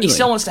 absolutely. He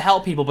still wants to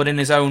help people, but in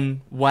his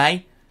own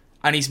way.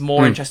 And he's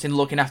more interested in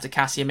looking after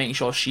Cassie and making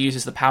sure she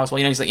uses the powers well.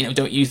 He's like,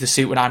 don't use the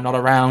suit when I'm not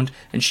around,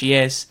 and she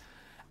is.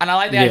 And I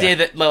like the idea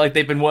that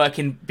they've been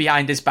working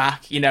behind his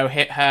back,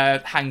 hit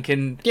her, Hank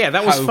and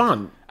that was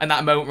fun. And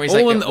that moment where he's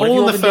all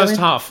in the first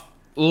half,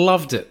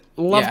 loved it.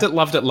 Loved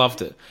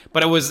it.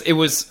 But it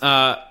was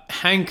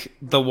Hank,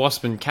 the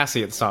Wasp, and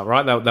Cassie at the start,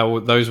 right?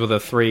 Those were the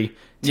three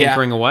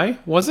tinkering away,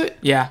 was it?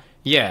 Yeah.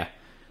 Yeah.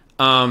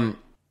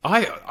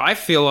 I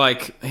feel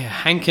like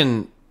Hank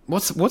and...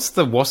 What's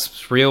the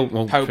Wasp's real...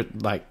 Well, Hope.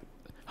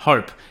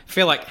 Hope. I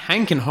feel like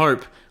Hank and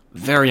Hope,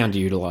 very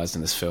underutilized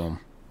in this film.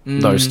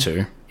 Those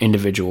two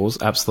individuals,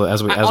 absolutely,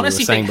 as we were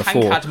saying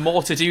before. Hank had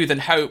more to do than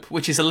Hope,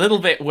 which is a little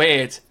bit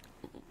weird.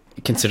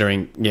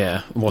 Considering,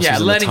 Wasp was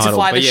in learning the title, to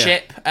fly the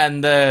ship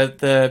and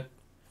the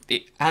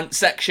ant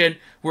section,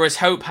 whereas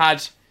Hope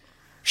had...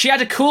 She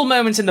had a cool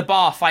moment in the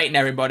bar fighting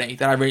everybody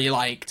that I really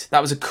liked.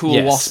 That was a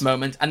cool Wasp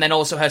moment. And then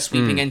also her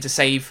sweeping in to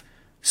save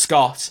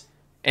Scott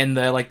in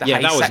the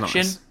heist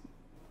section. Nice.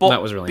 But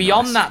that was really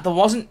beyond nice. that, there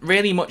wasn't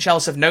really much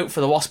else of note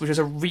for the Wasp, which was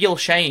a real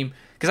shame,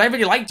 because I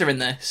really liked her in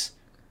this.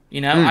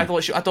 I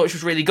thought she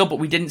was really good, but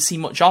we didn't see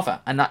much of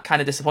her, and that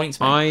kind of disappoints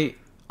me.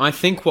 I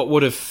think what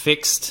would have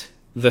fixed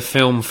the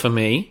film for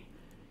me,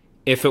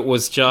 if it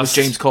was just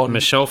James Corden,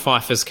 Michelle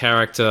Pfeiffer's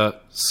character,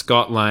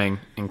 Scott Lang,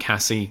 and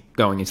Cassie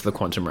going into the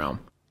quantum realm.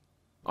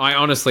 I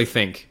honestly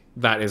think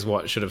that is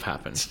what should have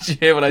happened. Did you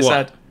hear what I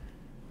said?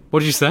 What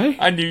did you say?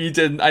 I knew you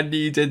didn't.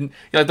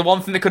 The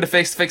one thing that could have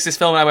fixed this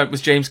film, and I went, was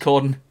James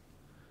Corden.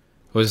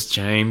 Was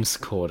James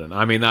Corden.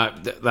 I mean,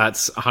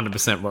 that's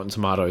 100% Rotten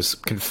Tomatoes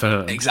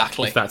confirmed.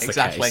 Exactly. If that's the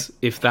case.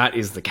 If that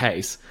is the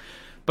case.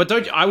 But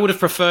I would have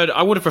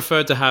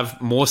preferred to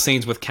have more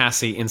scenes with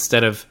Cassie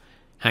instead of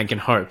Hank and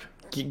Hope.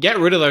 Get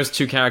rid of those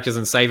two characters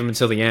and save them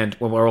until the end,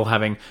 when we're all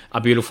having a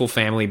beautiful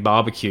family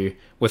barbecue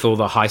with all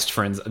the heist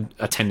friends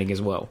attending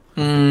as well.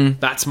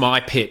 That's my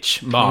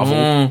pitch,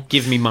 Marvel.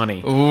 Give me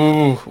money.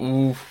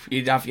 Ooh.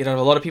 You'd have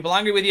a lot of people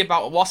angry with you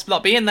about Wasp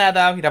not being there,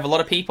 though. You'd have a lot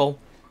of people.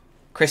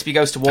 Crispy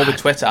goes to war with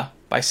Twitter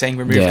by saying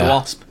remove the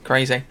Wasp.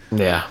 Crazy.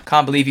 Yeah.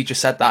 Can't believe you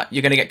just said that.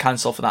 You're going to get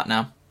cancelled for that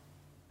now.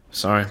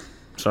 Sorry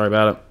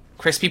about it.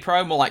 Crispy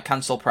Pro, more like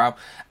Cancel Pro.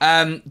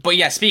 But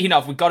yeah, speaking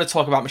of, we've got to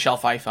talk about Michelle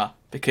Pfeiffer,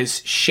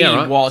 because she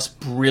was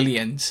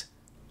brilliant.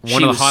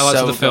 One of the highlights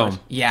of the film.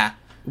 Yeah.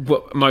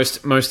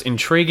 Most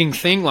intriguing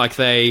thing,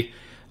 they...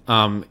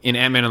 in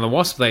Ant-Man and the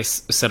Wasp, they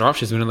set her up.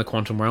 She's been in the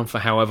quantum realm for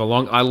however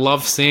long. I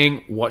love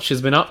seeing what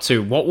she's been up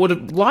to. What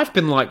would life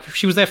been like?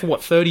 She was there for,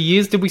 30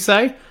 years, did we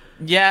say?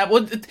 Yeah,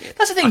 well,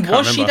 that's the thing.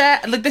 Was she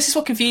there? This is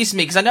what confuses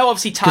me, because I know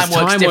obviously time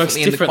works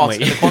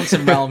differently in the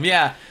quantum realm.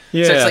 Yeah.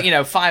 So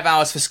it's 5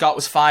 hours for Scott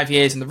was 5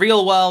 years in the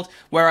real world,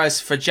 whereas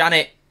for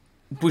Janet,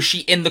 was she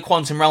in the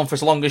quantum realm for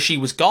as long as she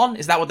was gone?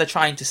 Is that what they're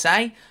trying to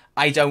say?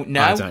 I don't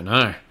know.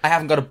 I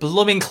haven't got a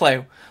blooming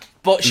clue.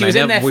 But she was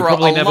in there for a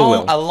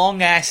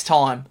long ass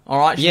time. All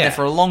right, she's in there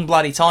for a long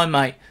bloody time,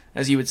 mate,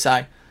 as you would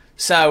say.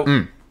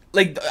 So,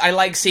 I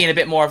like seeing a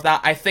bit more of that.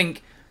 I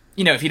think,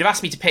 if you'd have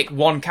asked me to pick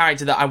one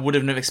character that I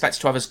wouldn't have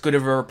expected to have as good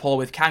of a rapport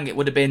with Kang, it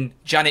would have been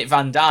Janet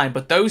Van Dyne.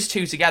 But those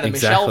two together,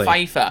 Michelle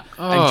Pfeiffer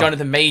and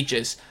Jonathan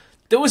Majors,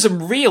 there was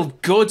some real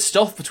good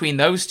stuff between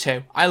those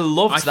two. I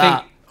loved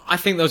that. I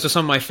think those are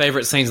some of my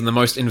favourite scenes and the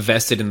most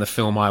invested in the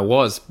film I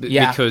was.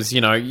 Because,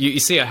 you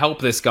see her help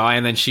this guy,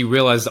 and then she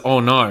realised, oh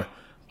no,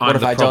 I'm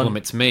the problem,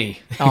 it's me.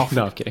 Oh.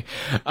 No, I'm kidding.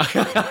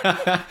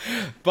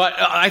 But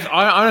I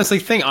honestly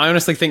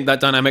think that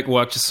dynamic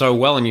worked so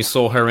well, and you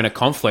saw her in a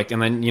conflict,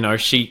 and then,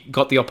 she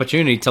got the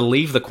opportunity to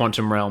leave the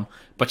quantum realm,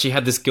 but she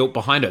had this guilt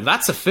behind her.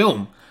 That's a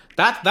film.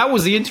 That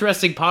was the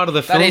interesting part of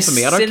the film for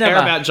me. I don't care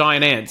about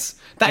giant ants.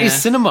 That is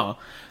cinema.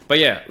 But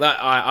yeah,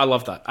 I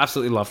love that.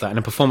 Absolutely love that. And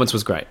the performance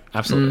was great.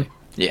 Absolutely.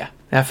 Yeah,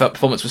 her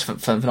performance was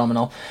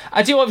phenomenal.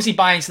 I do obviously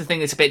buy into the thing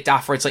that's a bit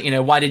dapper. It's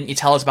why didn't you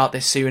tell us about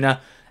this sooner?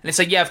 And it's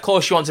of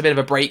course she wants a bit of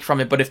a break from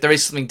it, but if there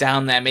is something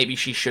down there, maybe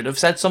she should have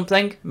said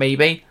something.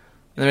 Maybe.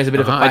 And there is a bit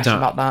of a question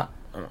about that.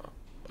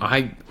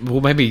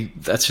 Maybe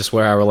that's just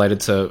where I related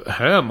to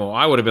her more.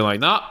 I would have been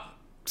like, nah,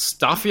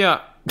 stuff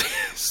ya.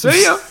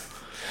 See ya.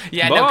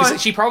 Yeah, no,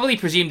 because she probably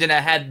presumed in her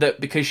head that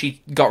because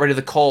she got rid of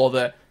the core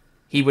that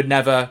he would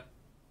never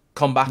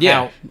come back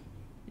out.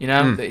 You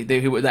know,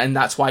 and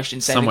that's why she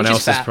didn't say someone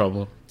else's else's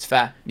problem. It's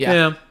fair,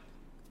 yeah.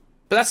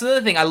 But that's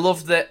another thing. I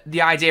love that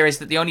the idea is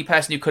that the only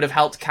person who could have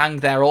helped Kang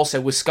there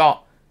also was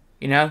Scott.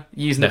 You know,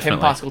 using the pin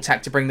particle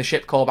tech to bring the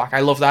ship core back.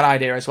 I love that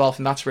idea as well. I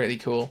think that's really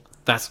cool.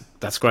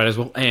 That's great as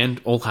well, and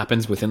all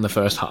happens within the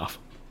first half.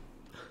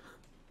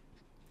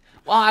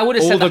 Well, I would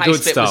have said the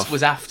heist bit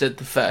was after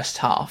the first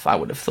half, I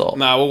would have thought.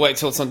 No, we'll wait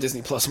till it's on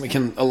Disney Plus and we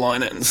can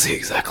align it and see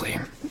exactly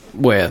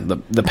where the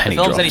penny dropped. The film's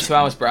dropped. only 2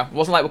 hours, bro. It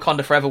wasn't like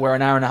Wakanda Forever where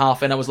an hour and a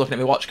half in I was looking at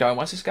my watch going,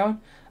 where's this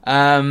going?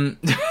 I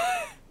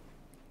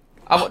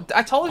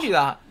told you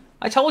that.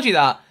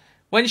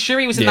 When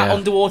Shuri was in that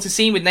underwater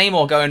scene with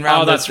Namor going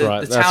around the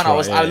town,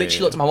 I literally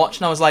looked at my watch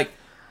and I was like,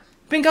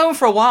 been going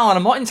for a while and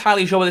I'm not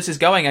entirely sure where this is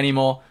going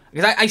anymore.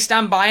 Because I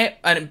stand by it,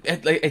 and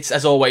it's,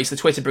 as always, the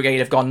Twitter brigade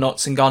have gone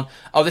nuts and gone,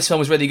 oh, this film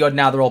was really good,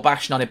 now they're all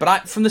bashing on it.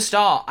 But from the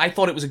start, I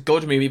thought it was a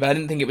good movie, but I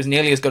didn't think it was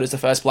nearly as good as the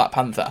first Black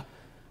Panther.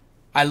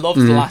 I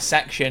loved the last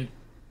section.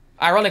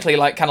 Ironically,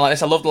 kind of like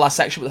this, I loved the last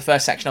section, but the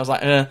first section I was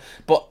like,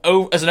 But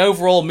as an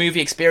overall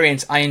movie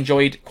experience, I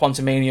enjoyed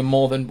Quantumania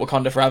more than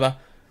Wakanda Forever,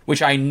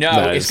 which I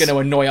know is going to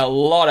annoy a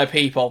lot of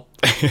people.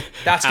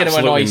 That's going to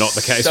annoy not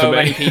the case so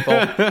many people.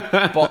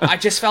 But I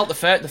just felt the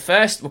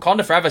first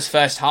Wakanda Forever's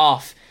first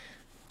half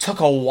took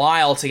a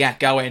while to get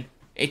going.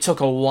 It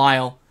took a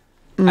while.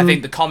 I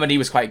think the comedy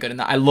was quite good in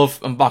that. I love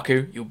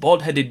M'Baku, you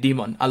bald-headed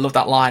demon. I love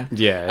that line.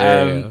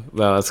 Yeah.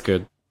 No, that's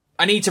good.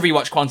 I need to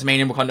rewatch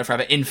Quantumania and Wakanda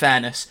Forever, in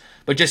fairness.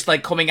 But just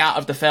like coming out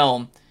of the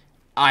film,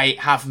 I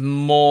have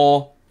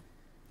more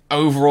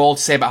overall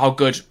to say about how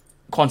good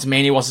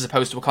Quantumania was as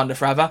opposed to Wakanda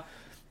Forever.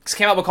 Because I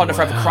came out with Wakanda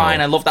Forever crying.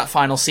 I love that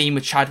final scene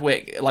with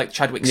Chadwick's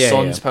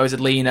son,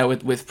 supposedly, you know,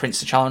 with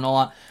Prince T'Challa and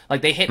all that.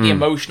 Like, they hit the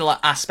emotional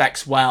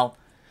aspects well.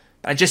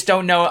 I just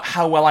don't know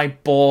how well I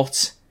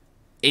bought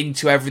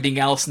into everything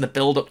else and the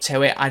build-up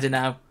to it. I don't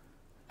know.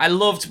 I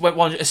loved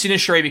as soon as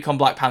Shuri became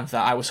Black Panther,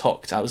 I was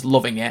hooked. I was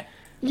loving it.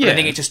 Yeah. But I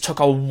think it just took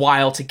a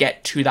while to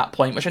get to that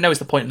point, which I know is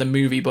the point of the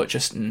movie, but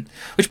just...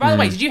 Which, by the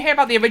way, did you hear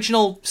about the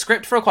original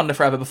script for Wakanda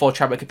Forever before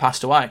Chadwick had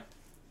passed away?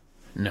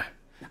 No.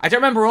 I don't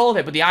remember all of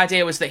it, but the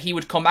idea was that he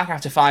would come back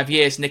after 5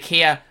 years,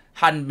 Nakia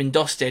hadn't been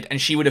dusted,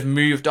 and she would have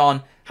moved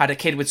on, had a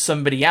kid with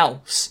somebody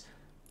else.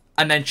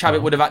 And then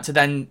Chadwick would have had to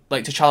then,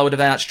 T'Challa would have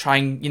then had to try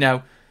and,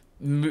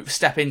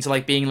 step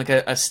into, being,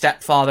 a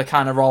stepfather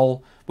kind of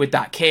role with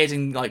that kid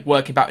and,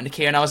 working back with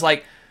Nakia. And I was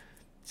like,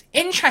 it's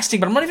interesting,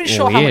 but I'm not even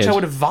sure how much I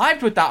would have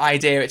vibed with that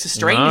idea. It's a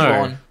strange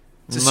one.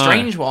 It's a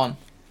strange one.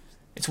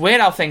 It's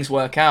weird how things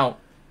work out.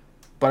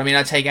 But, I mean,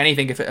 I'd take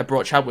anything if it had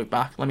brought Chadwick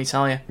back, let me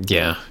tell you.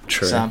 Yeah,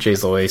 true. So,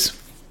 jeez Louise.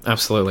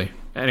 Absolutely.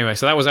 Anyway,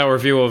 so that was our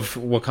review of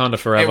Wakanda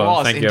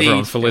Forever. Thank you,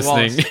 everyone, for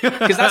listening.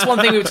 Because that's one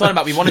thing we were talking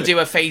about. We want to do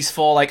a Phase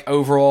 4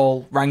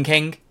 overall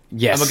ranking.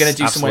 Yes, and we're going to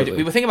do some way.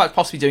 We were thinking about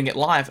possibly doing it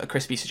live, a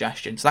crispy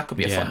suggestion. So that could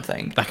be a fun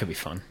thing. That could be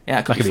fun.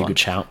 Yeah, that could be a good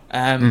shout.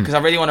 Because I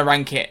really want to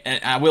rank it.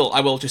 And I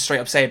will just straight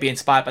up say be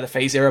inspired by the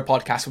Phase 0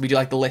 podcast, where we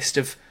do the list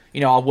of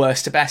our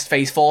worst to best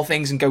Phase 4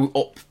 things and go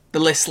up the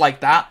list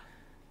like that.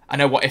 I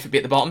know what if it'd be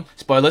at the bottom.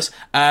 Spoilers.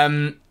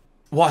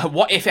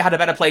 What if it had a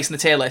better place in the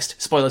tier list?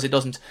 Spoilers, it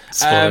doesn't.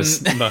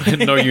 Spoilers.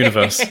 No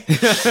universe.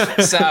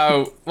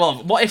 So,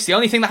 what if's the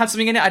only thing that had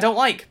something in it I don't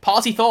like?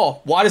 Party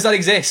Thor. Why does that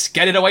exist?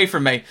 Get it away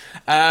from me.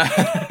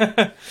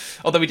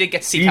 Although we did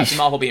get to see Captain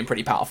Marvel being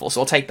pretty powerful,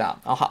 so I'll take that.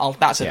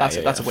 That's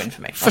a win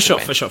for me. For sure,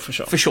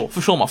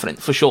 Muffin,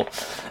 for sure.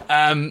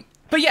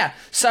 But yeah,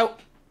 so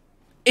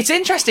it's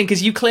interesting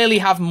because you clearly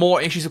have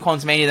more issues with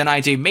Quantumania than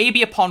I do.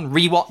 Maybe upon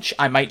rewatch,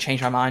 I might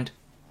change my mind.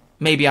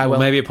 Maybe I will.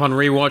 Maybe upon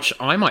rewatch,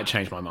 I might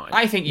change my mind.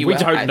 I think you will. We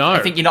don't know. I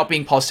think you're not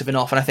being positive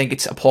enough, and I think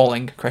it's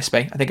appalling,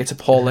 Crispy. I think it's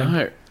appalling.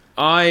 No.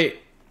 I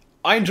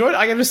enjoyed it.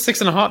 I gave it a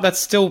 6.5. That's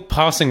still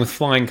passing with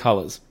flying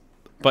colours.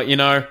 But, I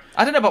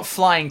don't know about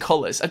flying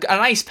colours. A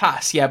nice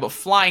pass, yeah, but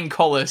flying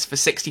colours for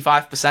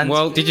 65%.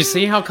 Well, did you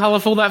see how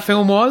colourful that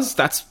film was?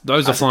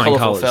 Those are flying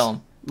colours.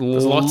 Film.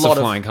 There's lots of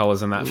flying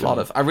colours in that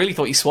film. I really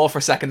thought you swore for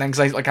a second then,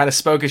 because I kind of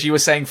spoke as you were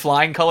saying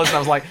flying colours, and I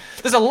was like,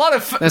 there's a lot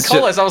of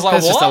colours. I was like,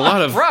 what? Just a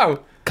lot of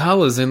bro.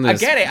 Colours in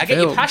this. I get it. I get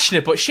you're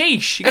passionate, but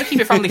sheesh, you got to keep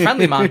it family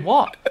friendly, man.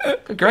 What?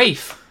 Good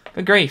grief.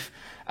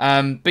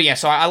 But yeah,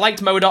 so I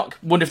liked MODOK.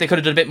 Wonder if they could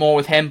have done a bit more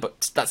with him,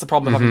 but that's the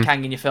problem of having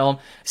Kang in your film.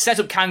 Set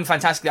up Kang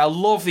fantastically. I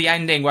love the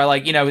ending where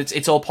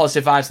it's all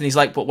positive vibes, and he's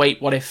like, but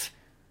wait, what if?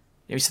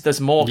 He said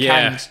there's more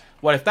Kangs.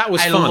 What if that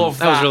was fun? Love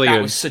that was really good.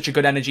 That was such a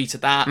good energy to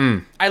that.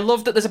 I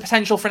love that there's a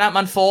potential for an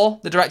Ant-Man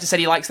 4. The director said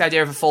he likes the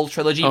idea of a full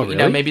trilogy. Oh,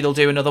 really? Maybe they'll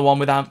do another one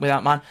with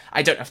Ant-Man.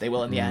 I don't know if they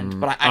will in the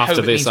end, but I hope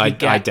it means we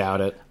get... I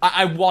doubt it.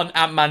 I want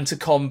Ant-Man to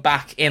come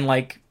back in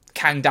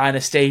Kang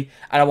Dynasty,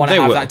 and I want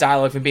to have that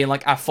dialogue of him being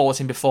I've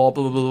fought him before,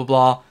 blah, blah, blah, blah,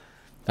 blah.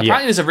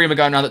 Apparently there's a rumour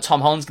going around that Tom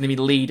Holland's going to be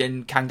the lead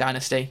in Kang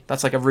Dynasty.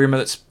 That's a rumour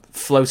that's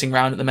floating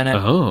around at the minute.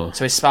 Oh.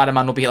 So his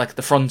Spider-Man will be at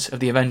the front of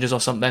the Avengers or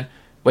something.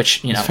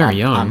 Which,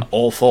 I'm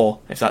all for,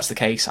 if that's the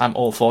case. I'm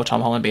all for Tom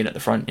Holland being at the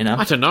front,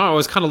 I don't know. I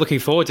was kind of looking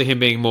forward to him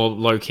being more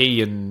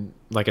low-key and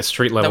a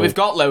street level. No, we've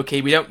got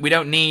low-key. We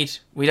don't need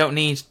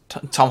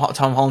Tom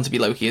Holland to be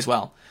low-key as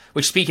well.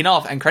 Which, speaking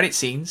of, end credit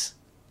scenes,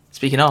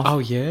 Speaking of. Oh,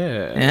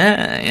 yeah.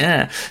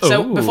 Yeah.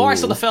 So Ooh. before I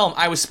saw the film,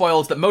 I was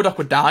spoiled that MODOK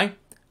would die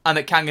and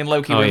that Kang and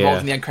Loki were involved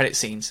in the end credit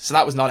scenes. So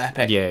that was not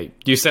epic. Yeah,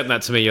 you sent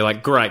that to me. You're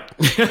like, great.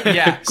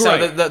 Yeah. Great. So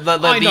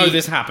I know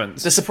this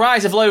happens. The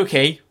surprise of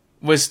Loki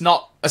was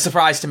not a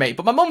surprise to me,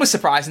 but my mum was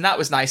surprised, and that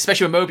was nice,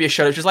 especially when Mobius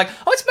showed up. She was like,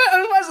 oh, it's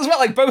as well,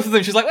 like both of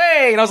them. She's like,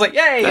 hey, and I was like,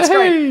 yay, it's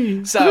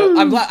great. So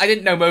I'm glad I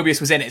didn't know Mobius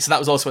was in it, so that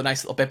was also a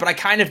nice little bit. But I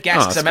kind of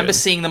guessed, because I remember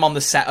seeing them on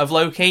the set of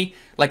Loki,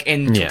 like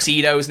in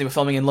tuxedos, and they were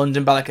filming in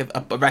London by like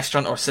a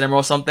restaurant or a cinema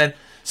or something.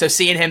 So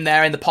seeing him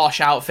there in the posh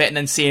outfit and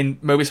then seeing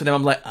Mobius with him,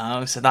 I'm like,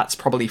 oh, so that's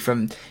probably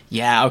from,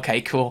 okay,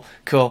 cool.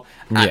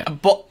 Yeah.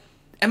 But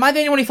am I the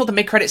only one who thought the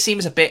mid-credit scene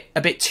was a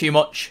bit too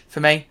much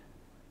for me?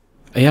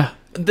 Yeah.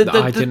 I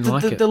didn't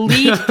like it. The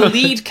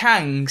lead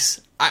Kangs,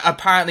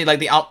 apparently, like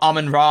the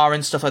Amun-Ra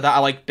and stuff like that,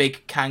 are like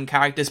big Kang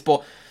characters,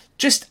 but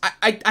just,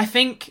 I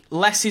think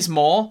less is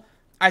more.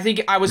 I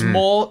think I was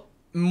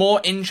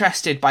more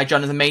interested by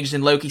Jonathan Majors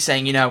and Loki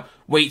saying,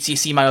 wait till you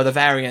see my other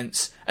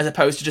variants, as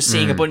opposed to just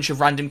seeing a bunch of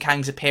random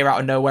Kangs appear out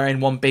of nowhere in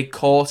one big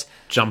court.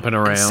 Jumping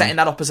around. Setting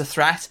that up as a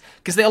threat.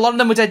 Because a lot of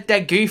them were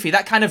dead goofy.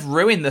 That kind of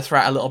ruined the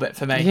threat a little bit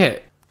for me. Yeah.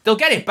 They'll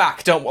get it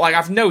back,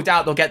 I've no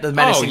doubt they'll get the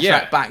menacing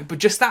threat back, but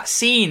just that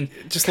scene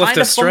just left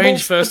a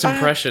strange first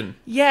impression.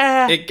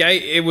 Yeah.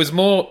 It was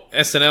more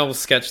SNL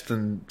sketch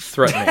than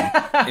threatening,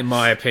 in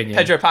my opinion.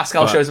 Pedro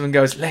Pascal shows him and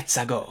goes, let's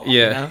go.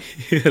 Yeah.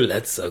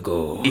 Let's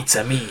go. It's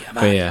a me.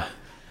 But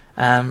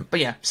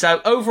yeah.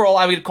 So overall,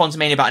 I would give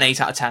Quantumania about an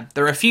 8 out of 10.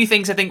 There are a few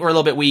things I think were a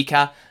little bit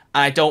weaker,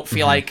 and I don't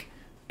feel like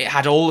it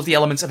had all of the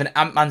elements of an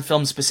Ant-Man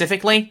film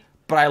specifically,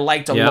 but I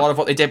liked a lot of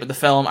what they did with the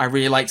film. I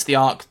really liked the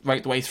arc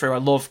right the way through. I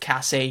love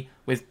Cassie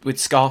with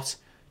Scott.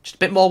 Just a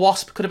bit more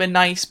Wasp could have been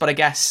nice, but I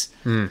guess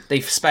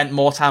they've spent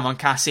more time on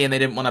Cassie and they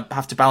didn't want to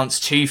have to balance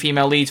 2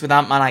 female leads with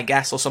Ant-Man, I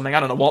guess, or something. I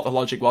don't know what the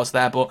logic was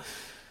there, but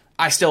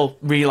I still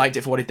really liked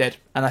it for what it did,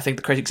 and I think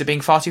the critics are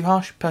being far too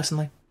harsh,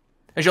 personally.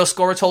 Has your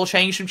score at all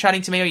changed from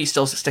chatting to me, or are you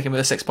still sticking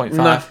with a 6.5?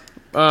 No,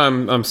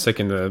 I'm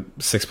sticking to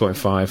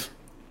 6.5.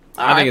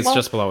 I think it's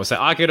just below a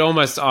 7. I could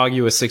almost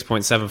argue a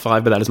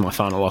 6.75, but that is my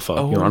final offer,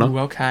 Your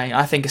Honour. Okay.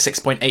 I think a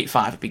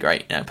 6.85 would be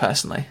great,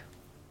 personally.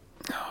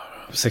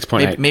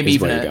 6.8 maybe is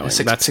even where a you're going.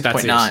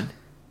 6.9.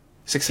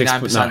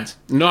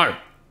 69%.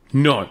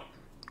 No.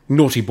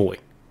 Naughty boy.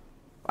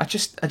 I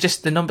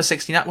just the number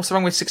 69. What's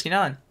wrong with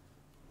 69?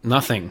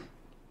 Nothing.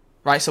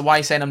 Right, so why are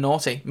you saying I'm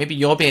naughty? Maybe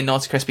you're being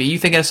naughty, Crispy. Are you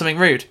thinking of something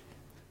rude?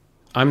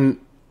 I'm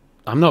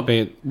not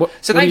being...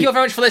 So thank you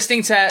very much for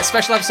listening to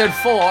special episode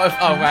 4 of...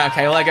 Oh, right,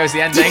 okay, well, there goes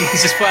the ending.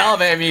 He's just put a little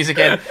bit of music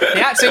in. He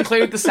had to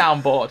include the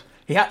soundboard.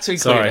 He had to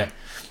include it.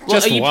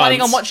 Well, are you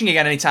planning on watching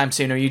again anytime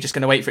soon, or are you just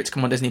going to wait for it to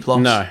come on Disney+?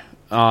 No,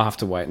 I'll have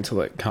to wait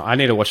until it comes. I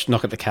need to watch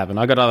Knock at the Cabin.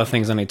 I got other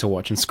things I need to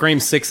watch, and Scream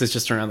 6 is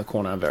just around the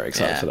corner. I'm very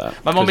excited for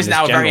that. My mum is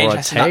now very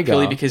interested in that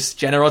purely because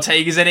Jenna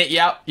Ortega's in it.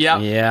 Yep.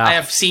 Yeah. I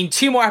have seen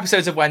 2 more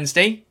episodes of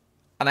Wednesday,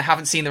 and I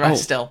haven't seen the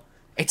rest still.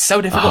 It's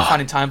so difficult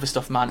finding time for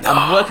stuff, man.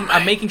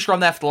 I'm making sure I'm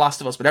there for The Last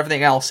of Us, but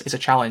everything else is a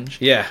challenge.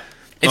 Yeah.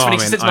 It's funny,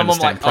 because my mum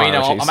like,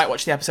 I might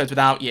watch the episodes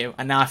without you,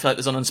 and now I feel like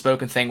there's an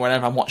unspoken thing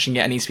whenever I'm watching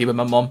it, I need to be with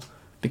my mum,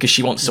 because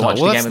she wants to watch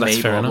the game with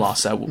me, blah, blah,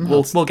 so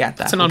we'll get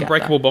there. It's an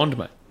unbreakable bond,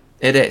 mate.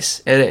 It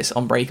is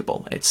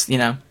unbreakable. It's,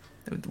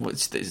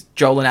 it's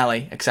Joel and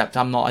Ellie, except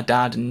I'm not a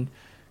dad, and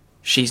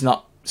she's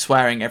not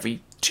swearing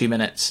every 2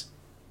 minutes.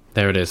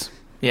 There it is.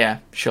 Yeah,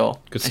 sure.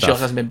 Good and stuff. she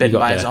also hasn't been bitten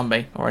by a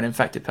zombie or an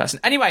infected person.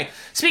 Anyway,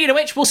 speaking of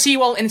which, we'll see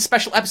you all in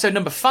special episode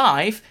number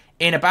 5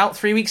 in about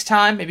 3 weeks'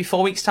 time, maybe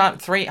 4 weeks' time.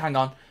 3, hang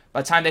on.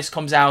 By the time this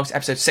comes out,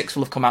 episode 6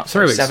 will have come out.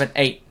 3 weeks. 7,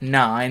 8,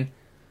 9.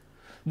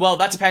 Well,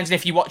 that depends on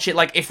if you watch it.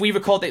 Like, if we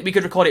record it, we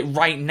could record it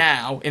right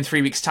now in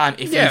 3 weeks' time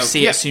if you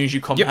see it as soon as you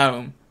come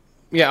home.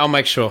 Yeah, I'll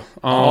make sure.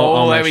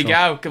 There we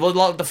go.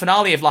 Well, the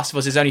finale of Last of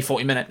Us is only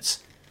 40 minutes.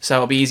 So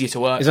it'll be easier to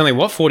work. It's only,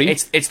 40?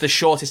 It's the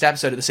shortest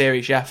episode of the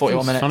series,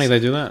 41 minutes. Funny they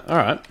do that. All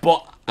right.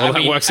 But I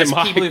mean, works as in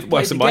my, people who've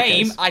played the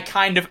game, case.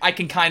 I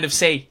can kind of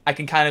see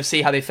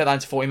how they fit that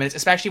into 40 minutes,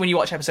 especially when you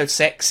watch episode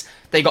 6.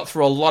 They got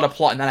through a lot of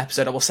plot in that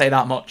episode, I will say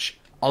that much.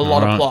 A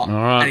lot of plot.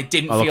 And it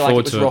didn't feel like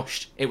it was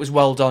rushed. It was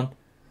well done.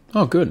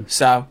 Oh, good.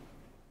 So,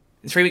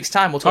 in 3 weeks'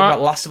 time, we'll talk about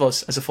The Last of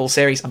Us as a full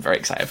series. I'm very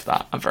excited for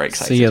that. I'm very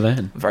excited. See you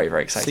then. I'm very,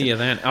 very excited. See you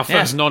then. Our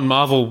first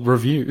non-Marvel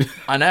review.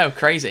 I know,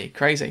 crazy.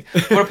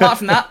 But apart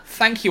from that,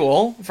 thank you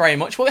all very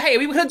much. Well, hey,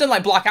 we could have done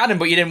like Black Adam,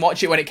 but you didn't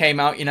watch it when it came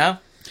out,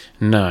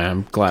 No,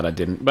 I'm glad I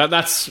didn't. But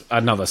that's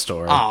another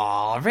story.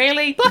 Oh,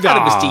 really? Black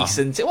Adam was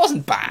decent. It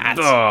wasn't bad.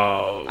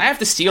 Oh. I have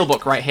the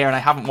Steelbook right here, and I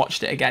haven't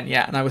watched it again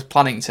yet, and I was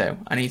planning to.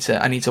 I need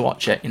to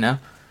watch it,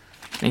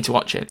 I need to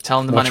watch it. Tell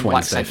them the Man in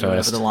Black sent me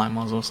whatever the line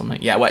was or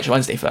something. Yeah, watch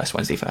Wednesday first.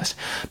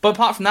 But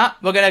apart from that,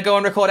 we're going to go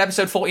and record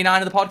episode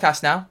 49 of the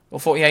podcast now. Or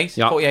 48.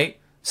 Yep. 48.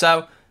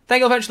 So,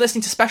 thank you very much for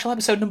listening to special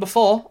episode number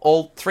 4,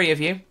 all 3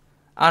 of you.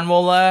 And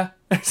we'll...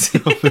 Give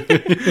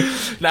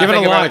it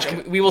a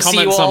like. We will see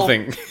you all...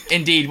 something.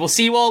 Indeed. We'll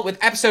see you all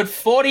with episode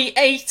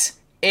 48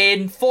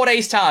 in 4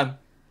 days' time.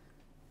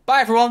 Bye,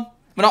 everyone.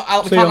 We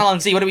can't Alan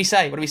Z. What do we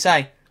say?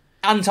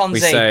 Anton Z. We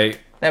say...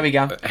 There we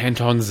go.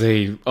 Anton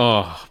Z.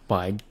 Oh,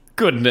 my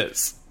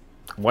goodness.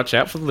 Watch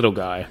out for the little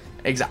guy.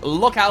 Exactly.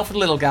 Look out for the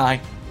little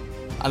guy.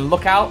 And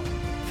look out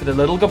for the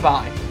little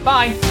goodbye.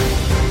 Bye.